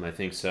symbolism. I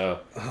think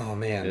so. Oh,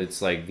 man.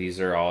 It's like,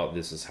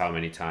 this is how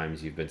many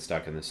times you've been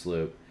stuck in this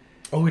loop.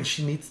 Oh, and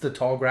she meets the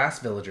tall grass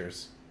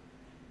villagers.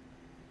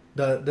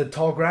 The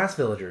tall grass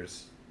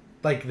villagers.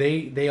 Like,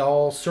 they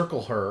all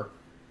circle her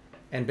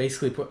and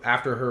basically put,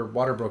 after her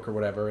water broke or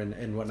whatever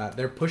and whatnot,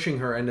 they're pushing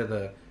her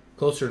into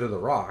closer to the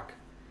rock.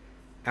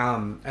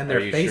 And their Are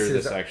you faces. sure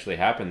this actually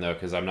happened though?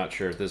 Because I'm not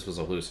sure if this was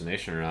a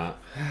hallucination or not.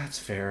 That's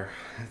fair.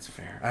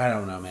 I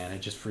don't know, man.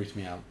 It just freaked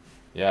me out.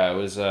 Yeah, it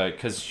was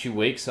because she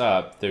wakes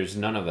up. There's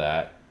none of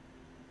that.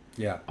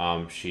 Yeah.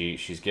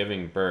 She's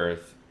giving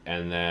birth,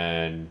 and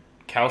then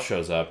Cal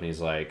shows up, and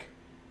he's like,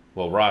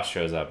 well, Ross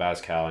shows up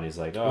as Cal, and he's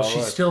like, oh, Well, she's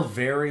look. still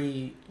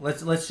very.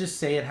 Let's just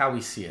say it how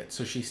we see it.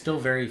 So she's still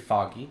very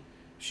foggy.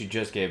 She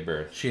just gave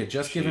birth. She had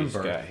just given birth.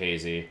 She's got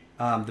hazy.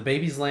 The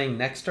baby's laying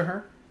next to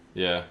her.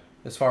 Yeah.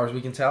 As far as we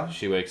can tell.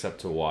 She wakes up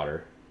to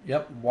water.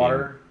 Yep,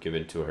 water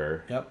given to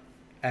her. Yep,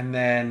 and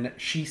then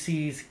she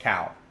sees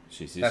Cal.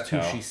 She sees That's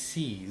Cal. who she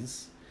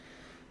sees,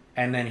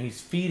 and then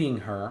he's feeding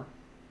her.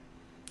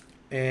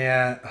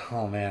 And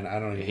oh man, I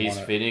don't even. He's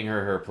feeding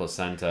her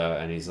placenta,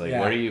 and he's like,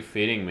 "What are you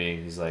feeding me?"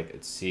 He's like,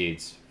 "It's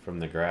seeds from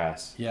the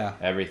grass. Yeah,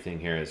 everything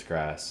here is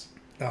grass.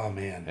 Oh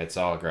man, it's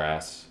all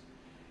grass."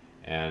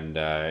 And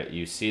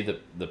you see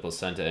the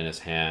placenta in his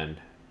hand,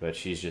 but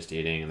she's just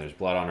eating, and there's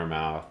blood on her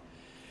mouth.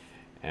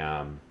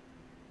 And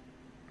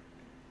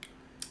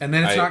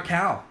then it's not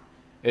Cal.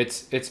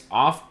 It's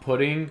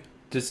off-putting,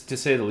 just to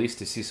say the least,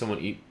 to see someone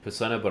eat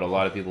placenta, but a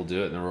lot of people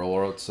do it in the real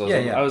world. So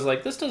I was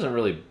like, this doesn't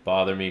really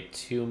bother me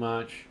too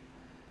much.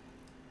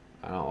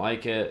 I don't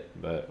like it,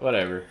 but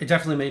whatever. It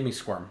definitely made me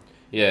squirm.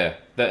 Yeah,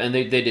 and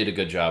they did a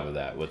good job of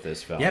that with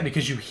this film. Yeah,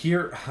 because you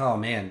hear, oh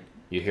man.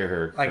 You hear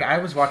her. Like, I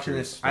was watching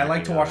this. I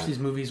like to watch these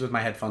movies with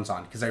my headphones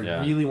on because I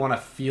really want to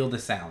feel the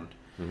sound.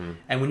 Mm-hmm.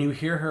 And when you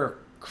hear her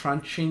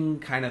crunching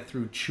kind of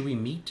through chewy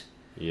meat,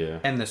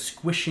 and the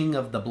squishing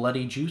of the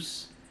bloody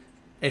juice,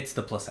 it's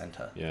the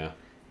placenta. Yeah,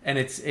 and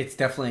it's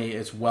definitely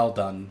well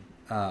done.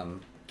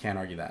 Can't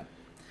argue that.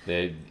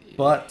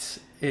 But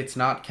it's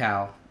not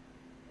Cal.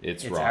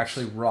 It's Ross.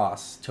 actually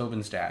Ross,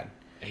 Tobin's dad.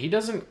 He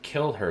doesn't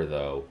kill her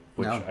though,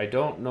 which I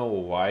don't know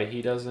why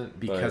he doesn't.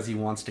 Because he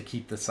wants to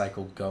keep the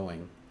cycle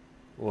going.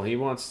 Well,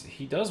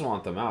 he does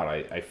want them out.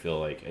 I feel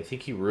like. I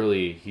think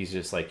he's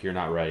just like, you're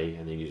not ready,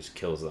 and then he just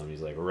kills them.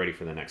 He's like, we're ready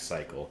for the next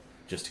cycle,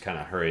 just to kind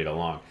of hurry it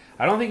along.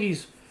 I don't think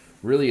he's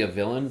really a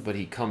villain, but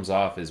he comes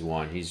off as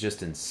one. He's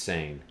just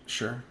insane.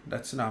 Sure,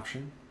 that's an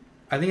option.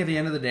 I think at the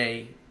end of the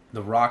day,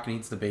 the Rock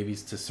needs the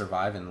babies to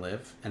survive and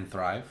live and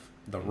thrive.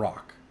 The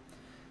Rock.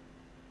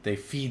 They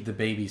feed the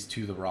babies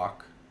to the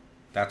Rock.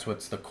 That's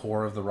what's the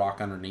core of the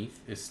Rock underneath,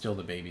 is still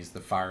the babies,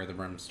 the fire, the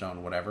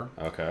brimstone, whatever.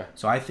 Okay.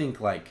 So I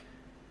think, like,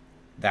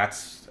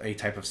 that's a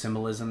type of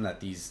symbolism that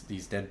these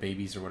dead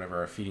babies or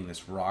whatever are feeding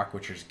this rock,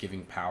 which is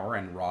giving power,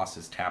 and Ross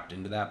is tapped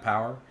into that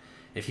power.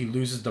 If he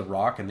loses the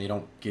rock and they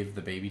don't give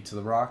the baby to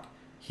the rock,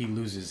 he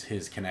loses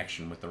his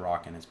connection with the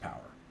rock and his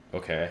power.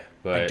 Okay,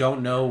 but I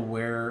don't know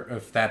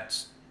if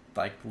that's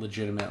like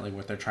legitimately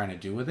what they're trying to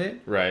do with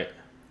it. Right.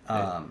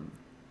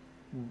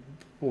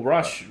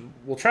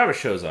 Travis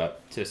shows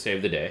up to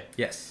save the day.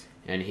 Yes.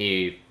 And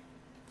he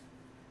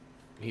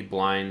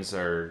blinds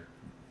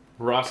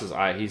Ross's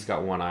eye. He's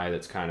got one eye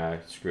that's kind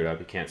of screwed up.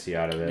 He can't see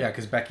out of it. Yeah,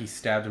 because Becky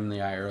stabbed him in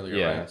the eye earlier.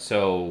 Yeah, right?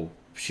 so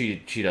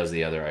she does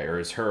the other eye, or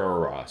it's her or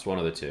Ross, one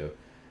of the two.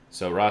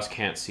 So Ross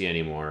can't see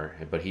anymore,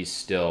 but he's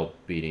still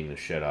beating the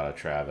shit out of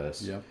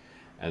Travis. Yep.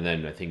 And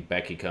then I think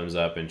Becky comes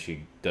up and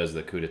she does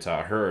the coup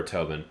d'etat, her or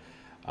Tobin.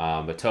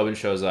 But Tobin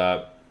shows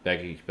up.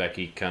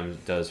 Becky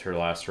does her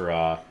last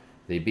hurrah.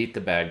 They beat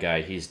the bad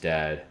guy. He's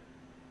dead.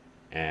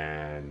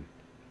 And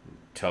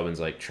Tobin's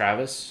like,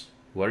 Travis,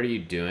 what are you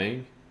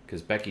doing?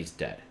 Because Becky's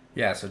dead.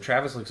 Yeah, so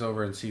Travis looks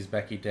over and sees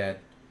Becky dead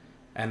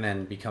and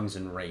then becomes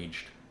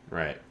enraged.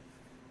 Right.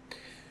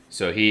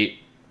 So he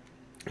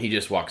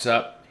just walks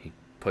up, he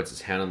puts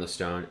his hand on the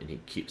stone, and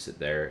he keeps it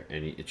there.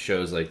 And it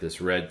shows like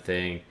this red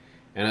thing.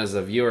 And as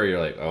a viewer, you're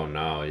like, oh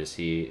no, is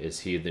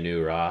he the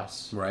new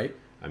Ross? Right.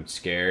 I'm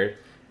scared.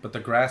 But the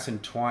grass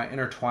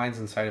intertwines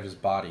inside of his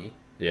body.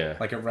 Yeah.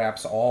 Like it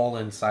wraps all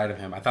inside of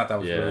him. I thought that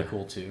was really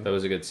cool too. That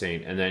was a good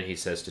scene. And then he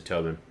says to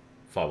Tobin,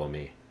 follow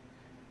me.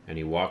 And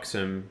he walks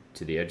him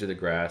to the edge of the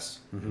grass,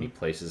 and he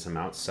places him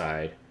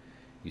outside.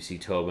 You see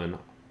Tobin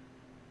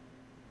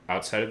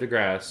outside of the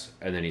grass,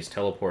 and then he's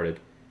teleported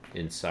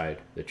inside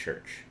the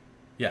church.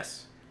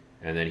 Yes.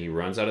 And then he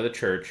runs out of the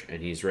church,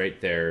 and he's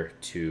right there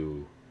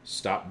to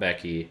stop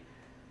Becky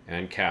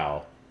and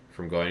Cal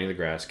from going to the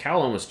grass.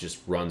 Cal almost just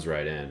runs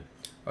right in.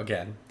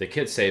 Again. The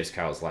kid saves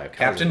Cal's life.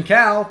 Captain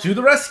Cal to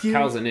the rescue.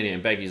 Cal's an idiot,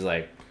 and Becky's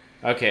like,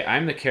 okay,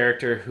 I'm the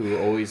character who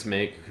always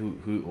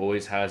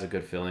has a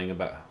good feeling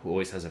who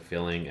always has a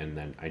feeling, and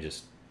then I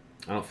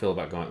don't feel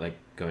about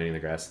going in the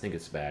grass. I think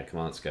it's bad. Come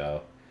on, let's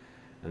go.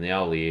 And they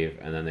all leave,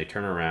 and then they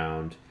turn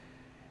around,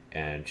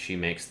 and she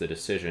makes the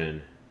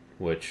decision,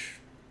 which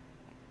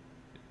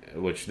I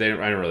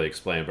don't really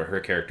explain, but her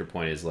character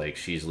point is like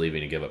she's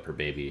leaving to give up her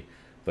baby,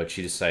 but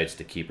she decides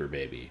to keep her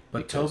baby.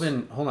 But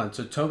Tobin, hold on.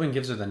 So Tobin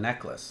gives her the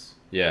necklace.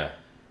 Yeah.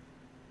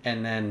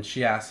 And then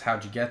she asks,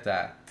 how'd you get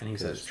that? And he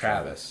says,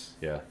 Travis.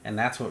 Yeah. And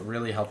that's what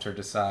really helped her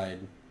decide,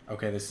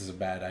 okay, this is a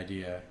bad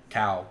idea.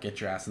 Cal, get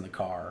your ass in the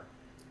car.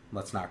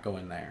 Let's not go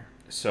in there.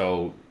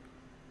 So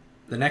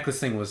the necklace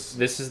thing was...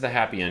 This is the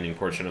happy ending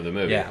portion of the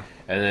movie. Yeah.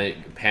 And then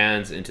it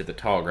pans into the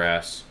tall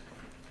grass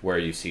where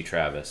you see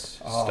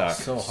Travis stuck.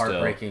 So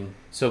heartbreaking.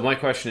 Still. So my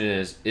question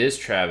is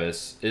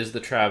the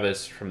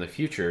Travis from the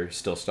future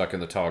still stuck in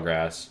the tall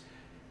grass?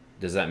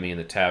 Does that mean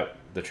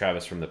the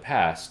Travis from the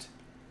past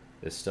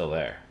is still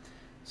there?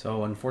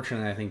 So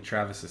unfortunately, I think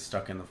Travis is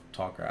stuck in the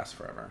tall grass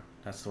forever.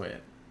 That's the way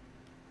it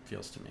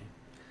feels to me.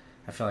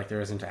 I feel like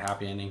there isn't a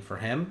happy ending for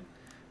him,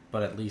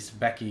 but at least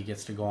Becky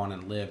gets to go on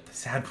and live. The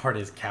sad part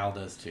is Cal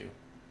does too.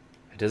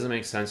 It doesn't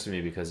make sense to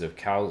me because if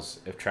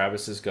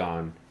Travis is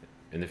gone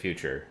in the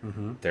future,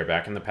 they're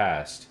back in the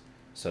past,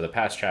 so the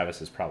past Travis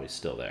is probably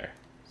still there.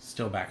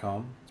 Still back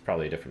home. It's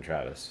probably a different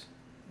Travis.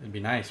 It'd be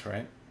nice,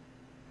 right?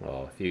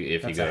 Well, That's you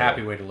go, a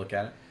happy way to look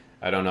at it.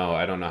 I don't know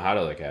how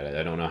to look at it.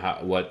 I don't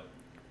know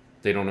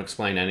they don't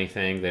explain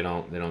anything. They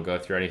don't go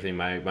through anything.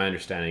 My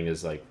understanding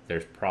is like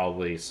there's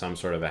probably some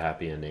sort of a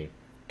happy ending.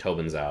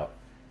 Tobin's out.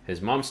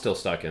 His mom's still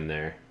stuck in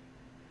there.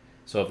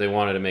 So if they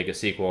wanted to make a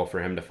sequel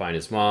for him to find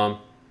his mom,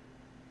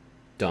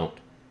 don't.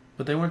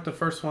 But they weren't the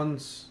first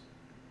ones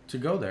to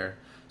go there.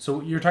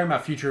 So you're talking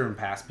about future and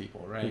past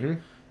people, right?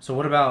 Mm-hmm. So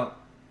what about,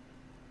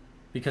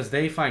 because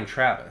they find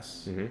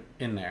Travis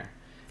in there.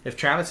 If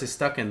Travis is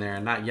stuck in there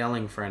and not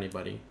yelling for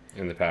anybody.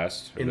 In the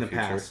past. In the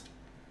past.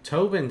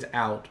 Tobin's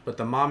out, but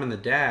the mom and the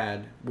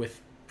dad,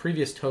 with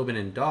previous Tobin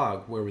and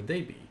Dog, where would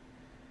they be?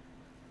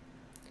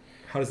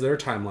 How does their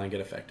timeline get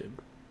affected?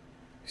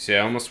 See, I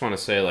almost want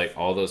to say like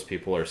all those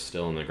people are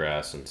still in the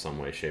grass in some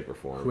way, shape, or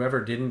form.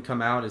 Whoever didn't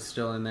come out is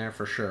still in there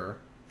for sure.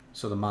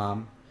 So the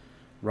mom,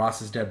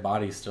 Ross's dead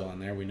body is still in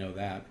there. We know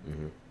that.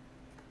 Mm-hmm.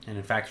 And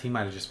in fact, he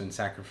might have just been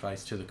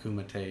sacrificed to the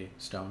Kumite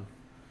stone.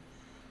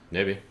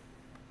 Maybe.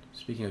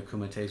 Speaking of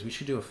Kumites, we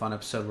should do a fun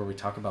episode where we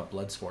talk about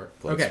Bloodsport.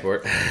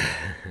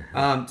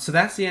 Bloodsport. So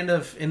that's the end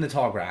of In the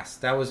Tall Grass.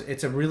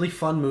 It's a really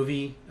fun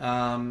movie,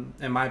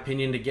 in my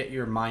opinion, to get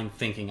your mind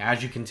thinking.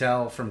 As you can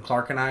tell from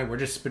Clark and I, we're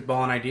just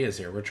spitballing ideas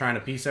here. We're trying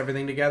to piece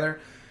everything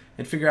together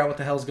and figure out what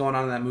the hell's going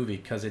on in that movie,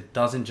 because it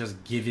doesn't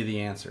just give you the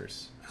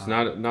answers. It's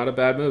not a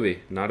bad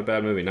movie. Not a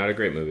bad movie. Not a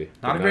great movie.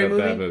 Not a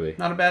bad movie.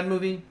 Not a bad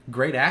movie.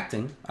 Great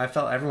acting. I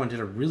felt everyone did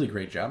a really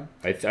great job.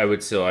 I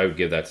would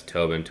give that to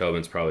Tobin.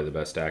 Tobin's probably the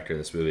best actor in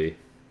this movie.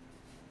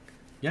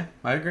 Yeah,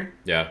 I agree.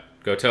 Yeah,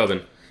 go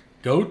Tobin.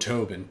 Go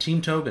Tobin.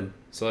 Team Tobin.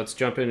 So let's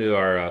jump into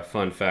our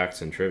fun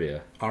facts and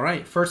trivia. All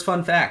right. First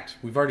fun fact.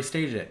 We've already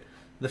stated it.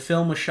 The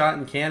film was shot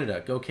in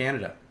Canada. Go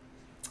Canada.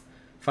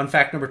 Fun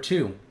fact number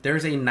 2.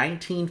 There's a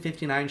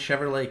 1959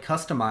 Chevrolet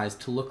customized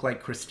to look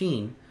like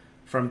Christine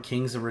from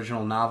King's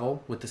original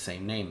novel with the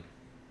same name.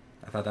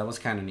 I thought that was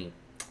kind of neat.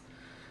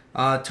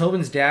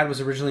 Tobin's dad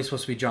was originally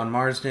supposed to be John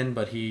Marsden,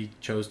 but he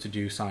chose to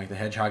do Sonic the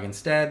Hedgehog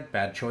instead.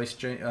 Bad choice,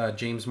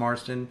 James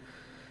Marsden.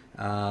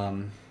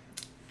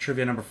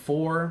 Trivia number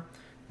 4.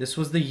 This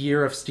was the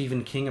year of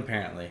Stephen King,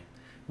 apparently.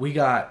 We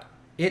got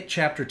It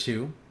Chapter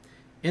 2,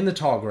 In the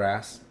Tall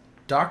Grass,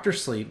 Dr.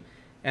 Sleep,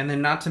 and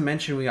then not to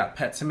mention we got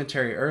Pet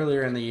Sematary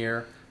earlier in the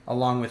year,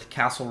 along with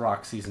Castle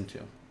Rock Season 2.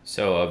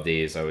 So of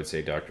these, I would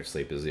say Dr.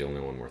 Sleep is the only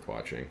one worth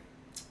watching.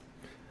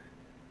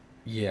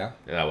 Yeah.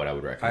 That's what I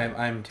would recommend.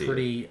 I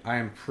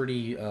am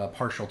pretty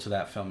partial to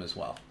that film as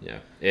well. Yeah.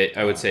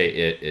 I would say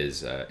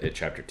It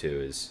Chapter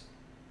 2 is...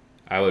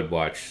 I would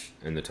watch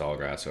In the Tall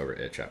Grass over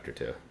It Chapter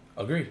 2.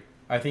 Agreed.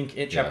 I think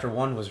It Chapter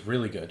 1 was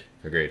really good.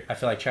 Agreed. I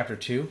feel like Chapter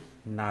 2,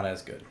 not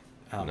as good.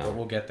 No. But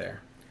we'll get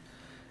there.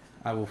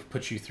 I will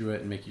put you through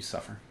it and make you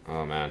suffer.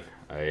 Oh, man.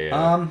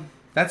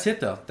 That's it,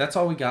 though. That's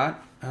all we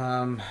got.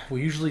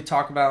 We usually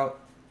talk about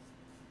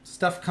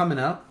stuff coming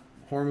up,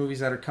 horror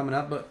movies that are coming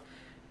up, but,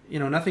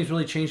 nothing's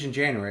really changed in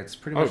January. It's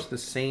pretty much the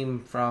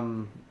same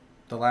from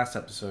the last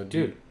episode.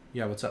 Dude.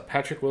 Yeah, what's up?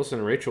 Patrick Wilson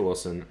and Rachel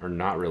Wilson are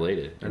not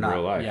related in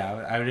real life.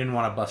 Yeah, I didn't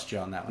want to bust you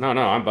on that one.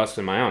 No, I'm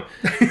busting my own.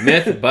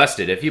 Myth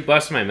busted. If you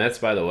bust my myths,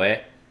 by the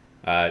way,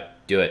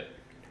 do it.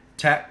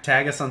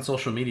 Tag us on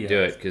social media. Do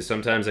it, because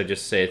sometimes I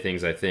just say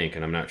things I think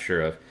and I'm not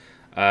sure of.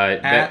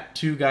 At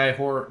Two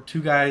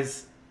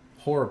Guys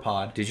Horror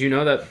Pod. Did you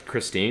know that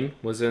Christine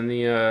was in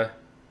the...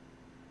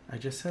 I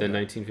just said the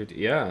 1950...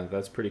 Yeah,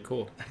 that's pretty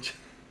cool.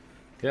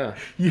 Yeah.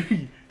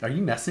 Are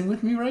you messing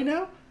with me right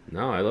now?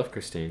 No, I love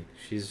Christine.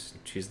 She's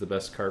the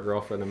best car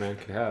girlfriend a man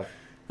could have.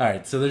 All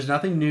right, so there's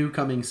nothing new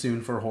coming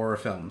soon for horror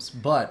films.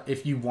 But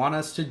if you want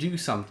us to do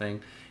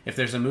something, if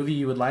there's a movie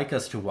you would like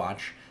us to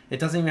watch, it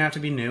doesn't even have to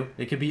be new.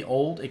 It could be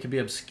old. It could be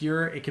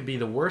obscure. It could be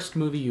the worst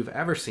movie you've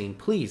ever seen.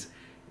 Please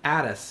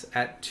add us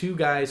at Two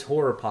Guys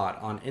Horror Pod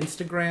on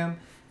Instagram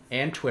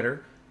and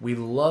Twitter. We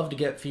love to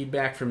get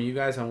feedback from you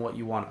guys on what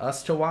you want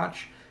us to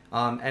watch.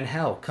 And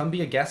hell, come be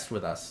a guest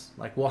with us.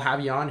 Like, we'll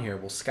have you on here.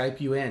 We'll Skype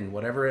you in,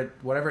 whatever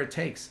it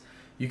takes.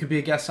 You could be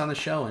a guest on the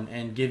show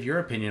and give your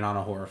opinion on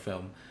a horror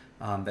film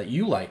that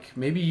you like.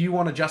 Maybe you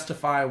want to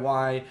justify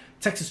why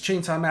Texas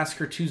Chainsaw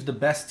Massacre 2 is the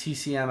best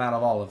TCM out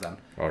of all of them.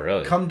 Oh,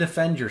 really? Come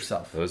defend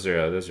yourself. Those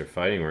are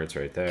fighting words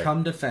right there.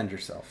 Come defend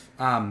yourself.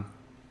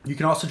 You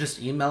can also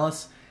just email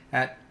us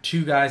at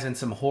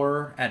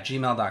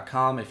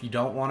twoguysandsomehorror@gmail.com if you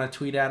don't want to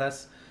tweet at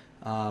us.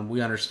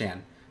 We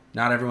understand.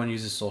 Not everyone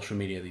uses social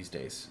media these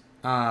days.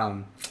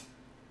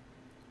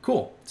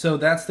 Cool. So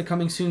that's the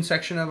coming soon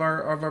section of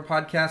our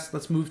podcast.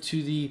 Let's move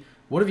to the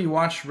what have you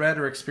watched, read,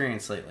 or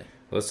experienced lately?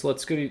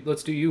 Let's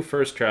do you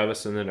first,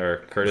 Travis, and then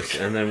Curtis,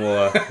 and then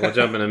we'll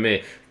jump into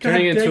me.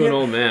 Turning into an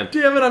old man.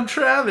 Damn it, I'm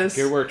Travis.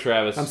 Good work,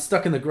 Travis. I'm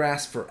stuck in the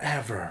grass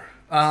forever.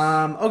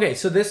 Okay,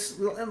 so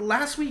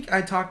last week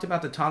I talked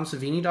about the Tom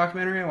Savini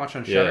documentary I watched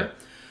on Shudder. Yeah.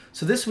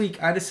 So this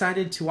week I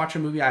decided to watch a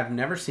movie I've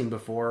never seen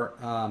before.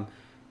 On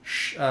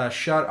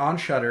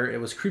Shudder,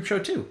 it was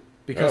Creepshow 2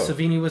 because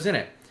Savini was in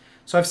it.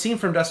 So I've seen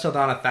From Dusk Till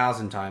Dawn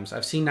 1,000 times.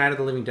 I've seen Night of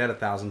the Living Dead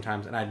 1,000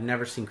 times, and I'd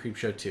never seen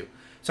Creepshow 2.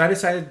 So I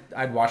decided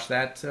I'd watch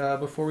that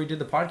before we did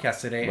the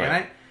podcast today. Right.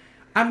 And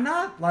I'm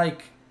not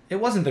like, it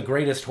wasn't the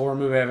greatest horror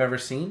movie I've ever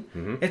seen.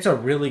 Mm-hmm. It's a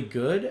really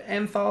good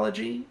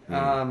anthology.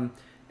 Mm-hmm.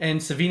 And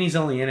Savini's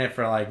only in it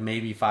for like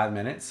maybe 5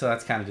 minutes, so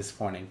that's kind of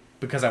disappointing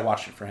because I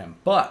watched it for him.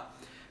 But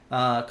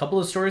a couple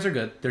of stories are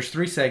good. There's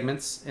 3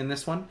 segments in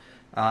this one.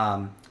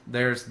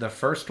 There's the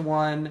first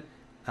one,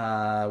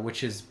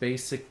 which is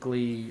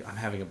basically, I'm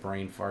having a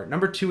brain fart.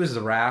 Number 2 is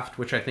The Raft,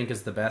 which I think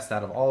is the best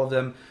out of all of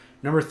them.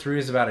 Number 3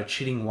 is about a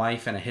cheating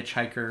wife and a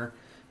hitchhiker.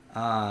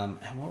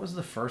 And what was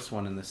the first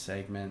one in this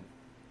segment?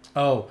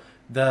 Oh,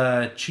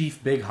 the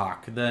Chief Big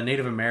Hawk, the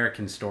Native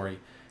American story.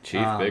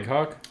 Chief Big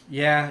Hawk?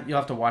 Yeah, you'll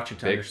have to watch it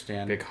to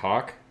understand. Big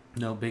Hawk?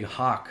 No, Big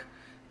Hawk.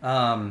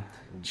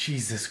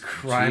 Jesus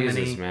Christ.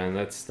 Jesus, man,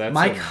 that's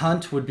Mike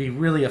Hunt would be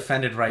really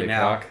offended right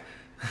now. Hawk?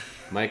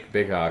 Mike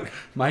Big Hawk.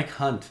 Mike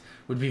Hunt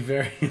would be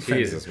very offended.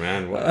 Jesus,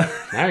 man.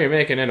 Now you're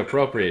making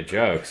inappropriate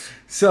jokes.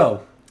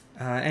 So,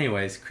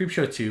 anyways,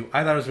 Creepshow 2,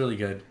 I thought it was really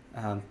good.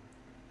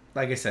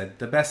 Like I said,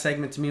 the best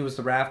segment to me was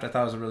The Raft. I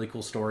thought it was a really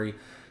cool story.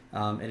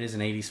 It is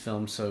an 80s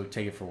film, so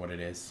take it for what it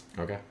is.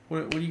 Okay.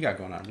 What do you got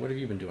going on? What have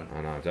you been doing?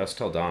 I don't know. Dusk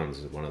Till Dawn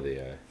is one of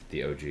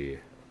the OG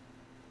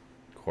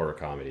horror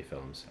comedy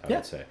films, I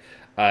would say.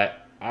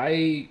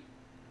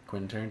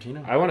 Quentin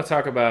Tarantino. I want to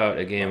talk about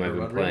a game I've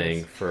been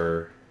playing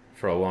for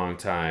a long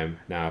time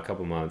now, a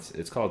couple months.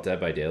 It's called Dead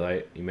by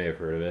Daylight. You may have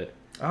heard of it.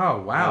 Oh,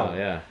 wow. Oh,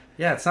 yeah.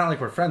 Yeah, it's not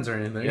like we're friends or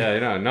anything. Yeah,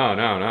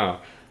 no.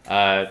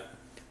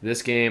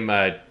 This game,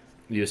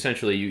 you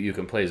essentially you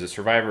can play as a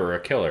survivor or a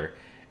killer.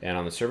 And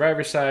on the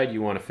survivor side,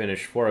 you want to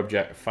finish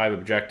 5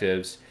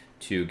 objectives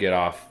to get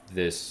off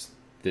this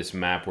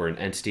map where an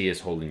entity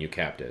is holding you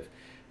captive.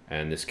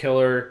 And this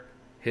killer,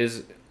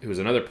 who's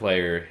another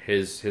player,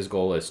 his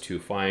goal is to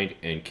find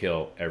and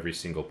kill every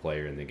single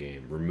player in the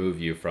game, remove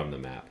you from the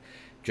map,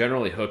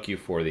 generally hook you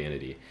for the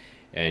entity.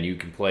 And you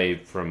can play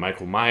from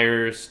Michael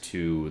Myers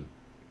to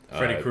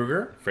Freddy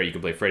Krueger. You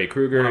can play Freddy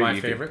Krueger. One of my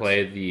you favorites. can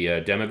play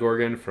the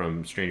Demogorgon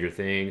from Stranger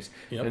Things.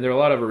 Yep. And there are a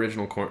lot of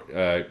original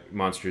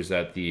monsters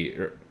that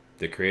the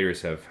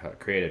creators have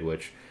created,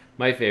 which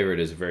my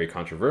favorite is a very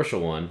controversial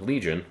one,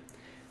 Legion,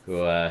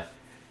 who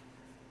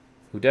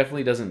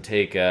definitely doesn't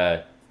take...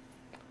 a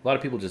lot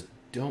of people just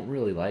don't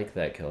really like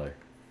that killer,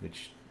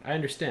 which I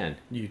understand.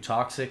 You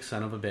toxic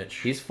son of a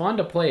bitch. He's fun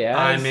to play as.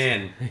 I'm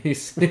in.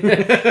 He's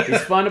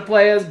fun to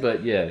play as,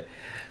 but yeah.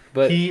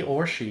 But he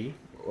or she.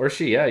 Or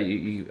she, yeah.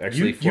 You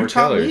actually 4 you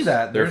taught killers. me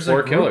that. There's 4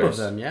 a group killers.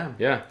 of them, yeah.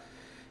 Yeah.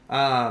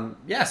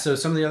 Yeah, so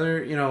some of the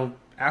other,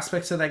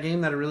 aspects of that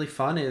game that are really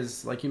fun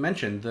is, like you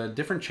mentioned, the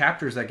different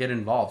chapters that get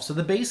involved. So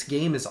the base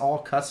game is all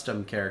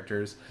custom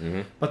characters,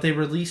 but they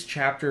release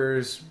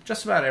chapters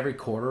just about every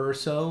quarter or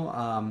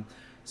so.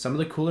 Some of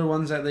the cooler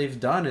ones that they've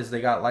done is they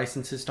got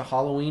licenses to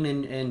Halloween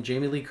and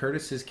Jamie Lee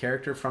Curtis's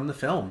character from the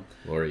film.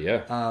 Laurie,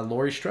 yeah.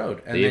 Laurie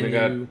Strode. And they even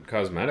got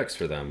cosmetics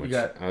for them, which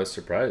I was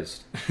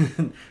surprised.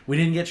 We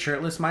didn't get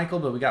shirtless Michael,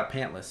 but we got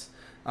pantless.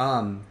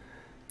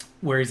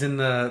 Where he's in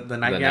the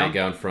nightgown. The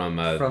nightgown from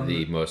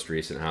the most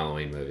recent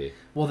Halloween movie.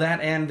 Well, that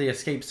and the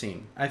escape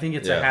scene. I think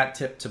it's a hat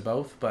tip to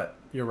both, but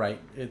you're right.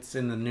 It's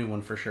in the new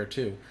one for sure,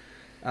 too.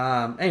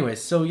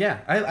 Anyways, so yeah,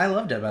 I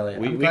love Dead by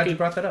Daylight. I'm glad you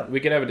brought that up. We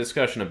could have a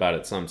discussion about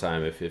it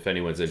sometime if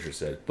anyone's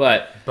interested.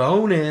 But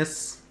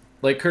bonus,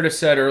 like Curtis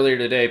said earlier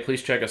today,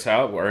 please check us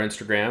out. Our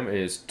Instagram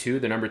is 2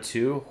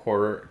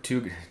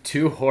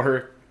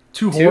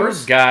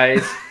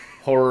 guys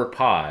horror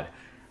pod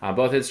on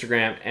both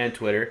Instagram and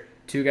Twitter.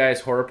 2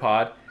 guys horror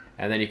pod,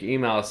 and then you can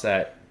email us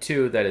at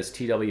 2, that is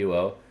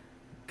TWO,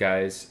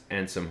 guys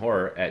and some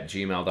horror at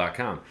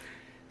gmail.com.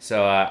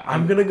 So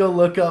I'm gonna go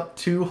look up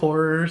two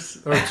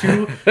horrors or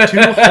two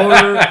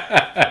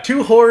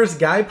horrors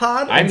guy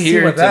pod. I'm and see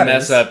here what to that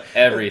mess is. up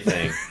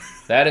everything.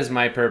 That is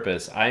my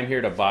purpose. I'm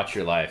here to botch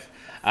your life.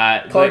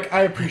 Clark,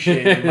 I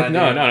appreciate it. My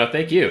no, dude. no, no.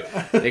 Thank you.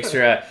 Thanks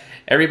for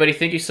everybody.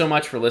 Thank you so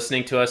much for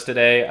listening to us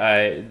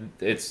today.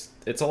 It's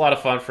a lot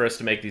of fun for us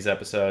to make these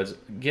episodes.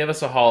 Give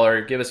us a holler.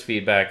 Give us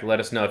feedback.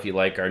 Let us know if you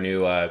like our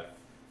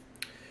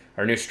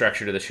new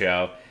structure to the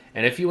show.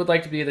 And if you would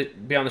like to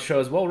be on the show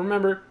as well,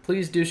 remember,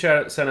 please do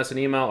send us an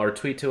email or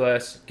tweet to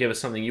us. Give us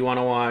something you want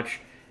to watch,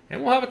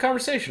 and we'll have a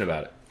conversation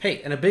about it.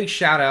 Hey, and a big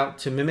shout out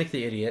to Mimic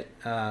the Idiot,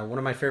 one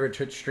of my favorite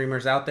Twitch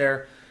streamers out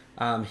there.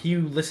 He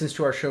listens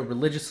to our show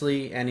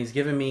religiously, and he's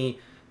given me.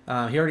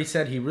 He already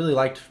said he really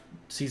liked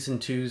season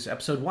 2's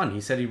episode 1.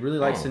 He said he really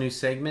likes the new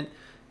segment.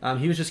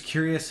 He was just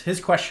curious. His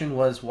question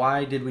was,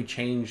 why did we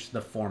change the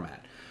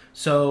format?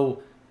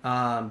 So,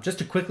 just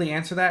to quickly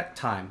answer that,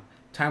 time.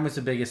 Time was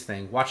the biggest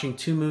thing. Watching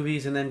 2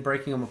 movies and then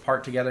breaking them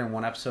apart together in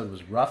one episode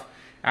was rough.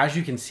 As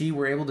you can see,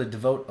 we're able to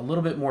devote a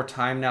little bit more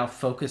time now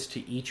focused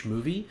to each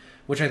movie,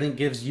 which I think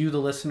gives you,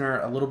 the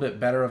listener, a little bit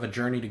better of a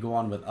journey to go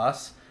on with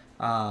us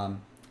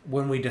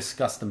when we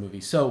discuss the movie.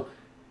 So,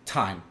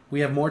 time. We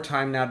have more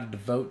time now to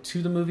devote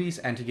to the movies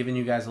and to giving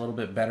you guys a little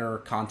bit better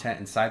content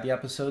inside the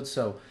episodes.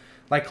 So,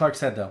 like Clark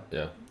said, though,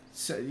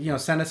 so,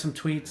 send us some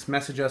tweets,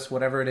 message us,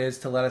 whatever it is,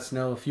 to let us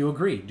know if you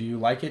agree. Do you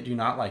like it? Do you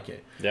not like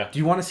it? Yeah. Do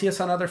you want to see us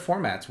on other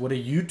formats? Would a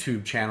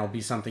YouTube channel be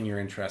something you're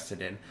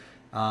interested in?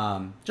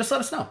 Just let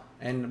us know.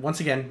 And once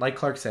again, like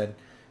Clark said,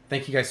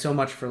 thank you guys so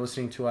much for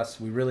listening to us.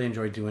 We really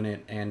enjoyed doing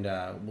it, and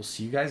we'll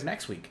see you guys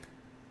next week.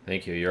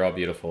 Thank you. You're all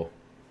beautiful.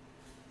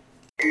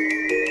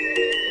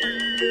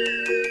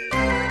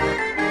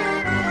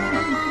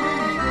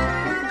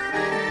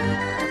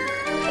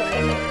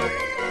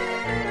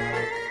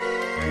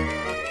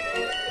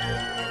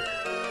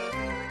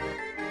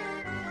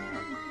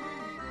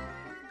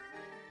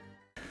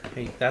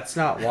 Hey, that's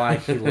not why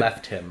he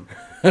left him.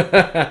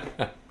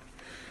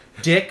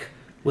 Dick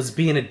was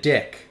being a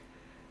dick.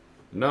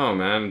 No,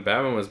 man.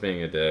 Batman was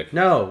being a dick.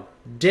 No,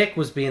 Dick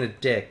was being a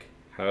dick.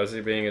 How is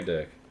he being a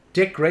dick?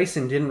 Dick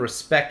Grayson didn't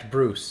respect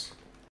Bruce.